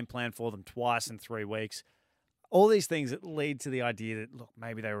able to game plan for them twice in 3 weeks. All these things that lead to the idea that, look,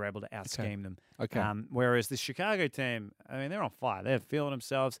 maybe they were able to out-scheme them. Okay. Whereas the Chicago team, I mean, they're on fire. They're feeling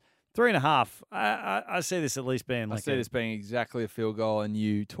themselves. 3.5. I see this at least being I like see this being exactly a field goal and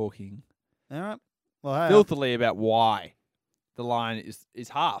you talking All right. Well, hey, filthily about why the line is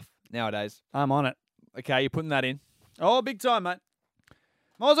half nowadays. I'm on it. Okay, you're putting that in. Oh, big time, mate.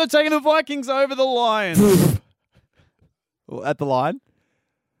 I'm also taking the Vikings over the Lions. Well, at the line.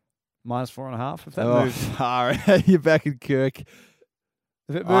 -4.5. If that moves. All right. You're back in Kirk.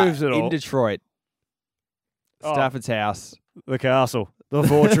 If it moves at all. In Detroit. Oh. Stafford's house. The castle. The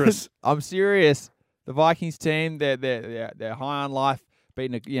fortress. I'm serious. The Vikings team, they're high on life,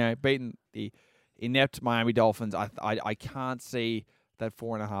 beating the inept Miami Dolphins. I can't see that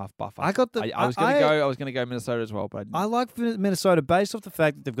 4.5 buffer. I got the. I was gonna go Minnesota as well, but I like Minnesota based off the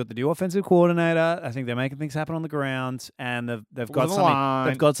fact that they've got the new offensive coordinator. I think they're making things happen on the ground, and they've got something.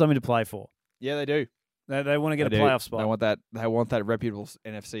 They've got something to play for. yeah, they do. They want to get They a do. playoff spot. They want that reputable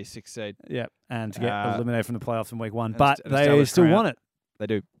NFC 6 seed. Yeah, and to get eliminated from the playoffs in week 1, and but and they establish still ground. want it. They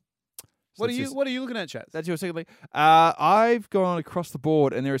do. So What are it's you? just- What are you looking at, Chaz? That's your second league. I've gone across the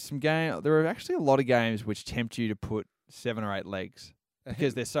board, and there are actually a lot of games which tempt you to put 7 or 8 legs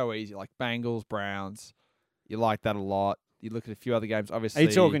because they're so easy. Like Bengals, Browns, you like that a lot. You look at a few other games. Are Obviously,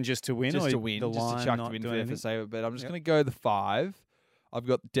 you talking just to win, just or to win, the just line to chuck not to win doing for anything? save it? But I'm just Yep. going to go the 5. I've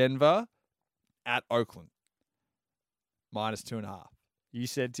got Denver at Oakland -2.5. You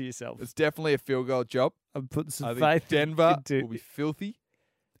said to yourself, It's definitely a field goal job. "I'm putting some I faith think Denver into will be filthy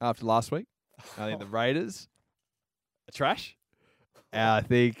after last week. I think the Raiders are trash. And I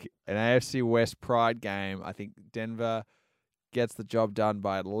think an AFC West pride game. I think Denver gets the job done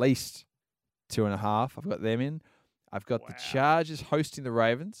by at least 2.5. I've got them in. I've got the Chargers hosting the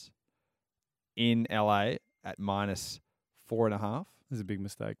Ravens in LA at -4.5. This is a big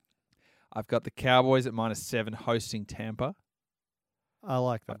mistake. I've got the Cowboys at -7 hosting Tampa. I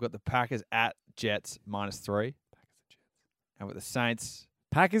like that. I've got the Packers at Jets -3. And with the Saints.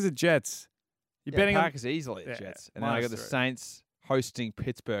 Packers at Jets. You're betting on Packers easily at Yeah, Jets. And then I got the -3. Saints hosting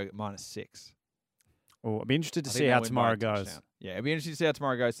Pittsburgh at -6. Oh, I'll be interested to I think see they'll how win by tomorrow a goes. touchdown. Yeah, it'll be interesting to see how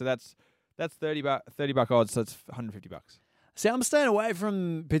tomorrow goes. So that's $30 odds. So it's $150. See, I'm staying away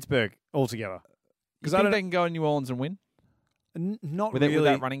from Pittsburgh altogether. Because I think they can go in New Orleans and win Not with really. with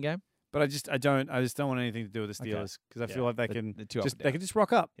that running game. But I just don't want anything to do with the Steelers because I feel like they can just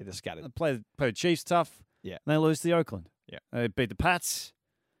rock up. Yeah, they're scattered. Play the Chiefs tough. Yeah, and they lose to Oakland. Yeah, they beat the Pats,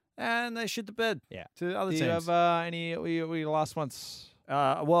 and they shit the bed. Yeah, to other teams. Do you have any last ones?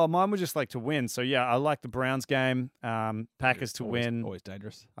 Well, mine would just like to win. So yeah, I like the Browns game. Packers to win. Always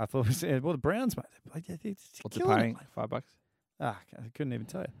dangerous. I thought the Browns, mate. What's it paying? Like $5. I couldn't even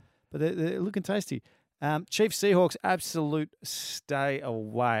tell you, but they're looking tasty. Chiefs Seahawks, absolute stay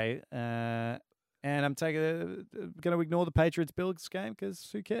away. And I'm going to ignore the Patriots Bills game because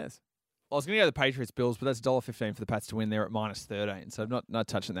who cares? Well, I was going to go the Patriots Bills, but that's $1.15 for the Pats to win. They're at -13, so I'm not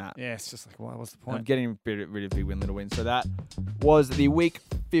touching that. Yeah, it's just like, what's the point? I'm getting rid of big win, little win. So that was the Week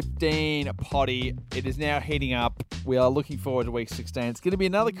 15 potty. It is now heating up. We are looking forward to Week 16. It's going to be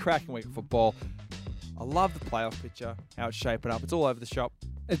another cracking week of football. I love the playoff picture, how it's shaping up. It's all over the shop.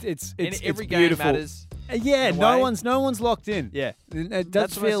 It's every game beautiful. matters. Yeah, no one's locked in. Yeah, it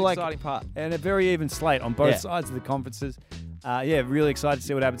does feel like exciting part, and a very even slate on both sides of the conferences. Really excited to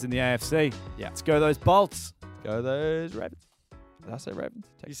see what happens in the AFC. Yeah, let's go those Bolts. Go those Ravens. Did I say Ravens?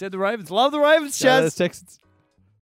 You said the Ravens. Love the Ravens, Chaz. Go those Texans.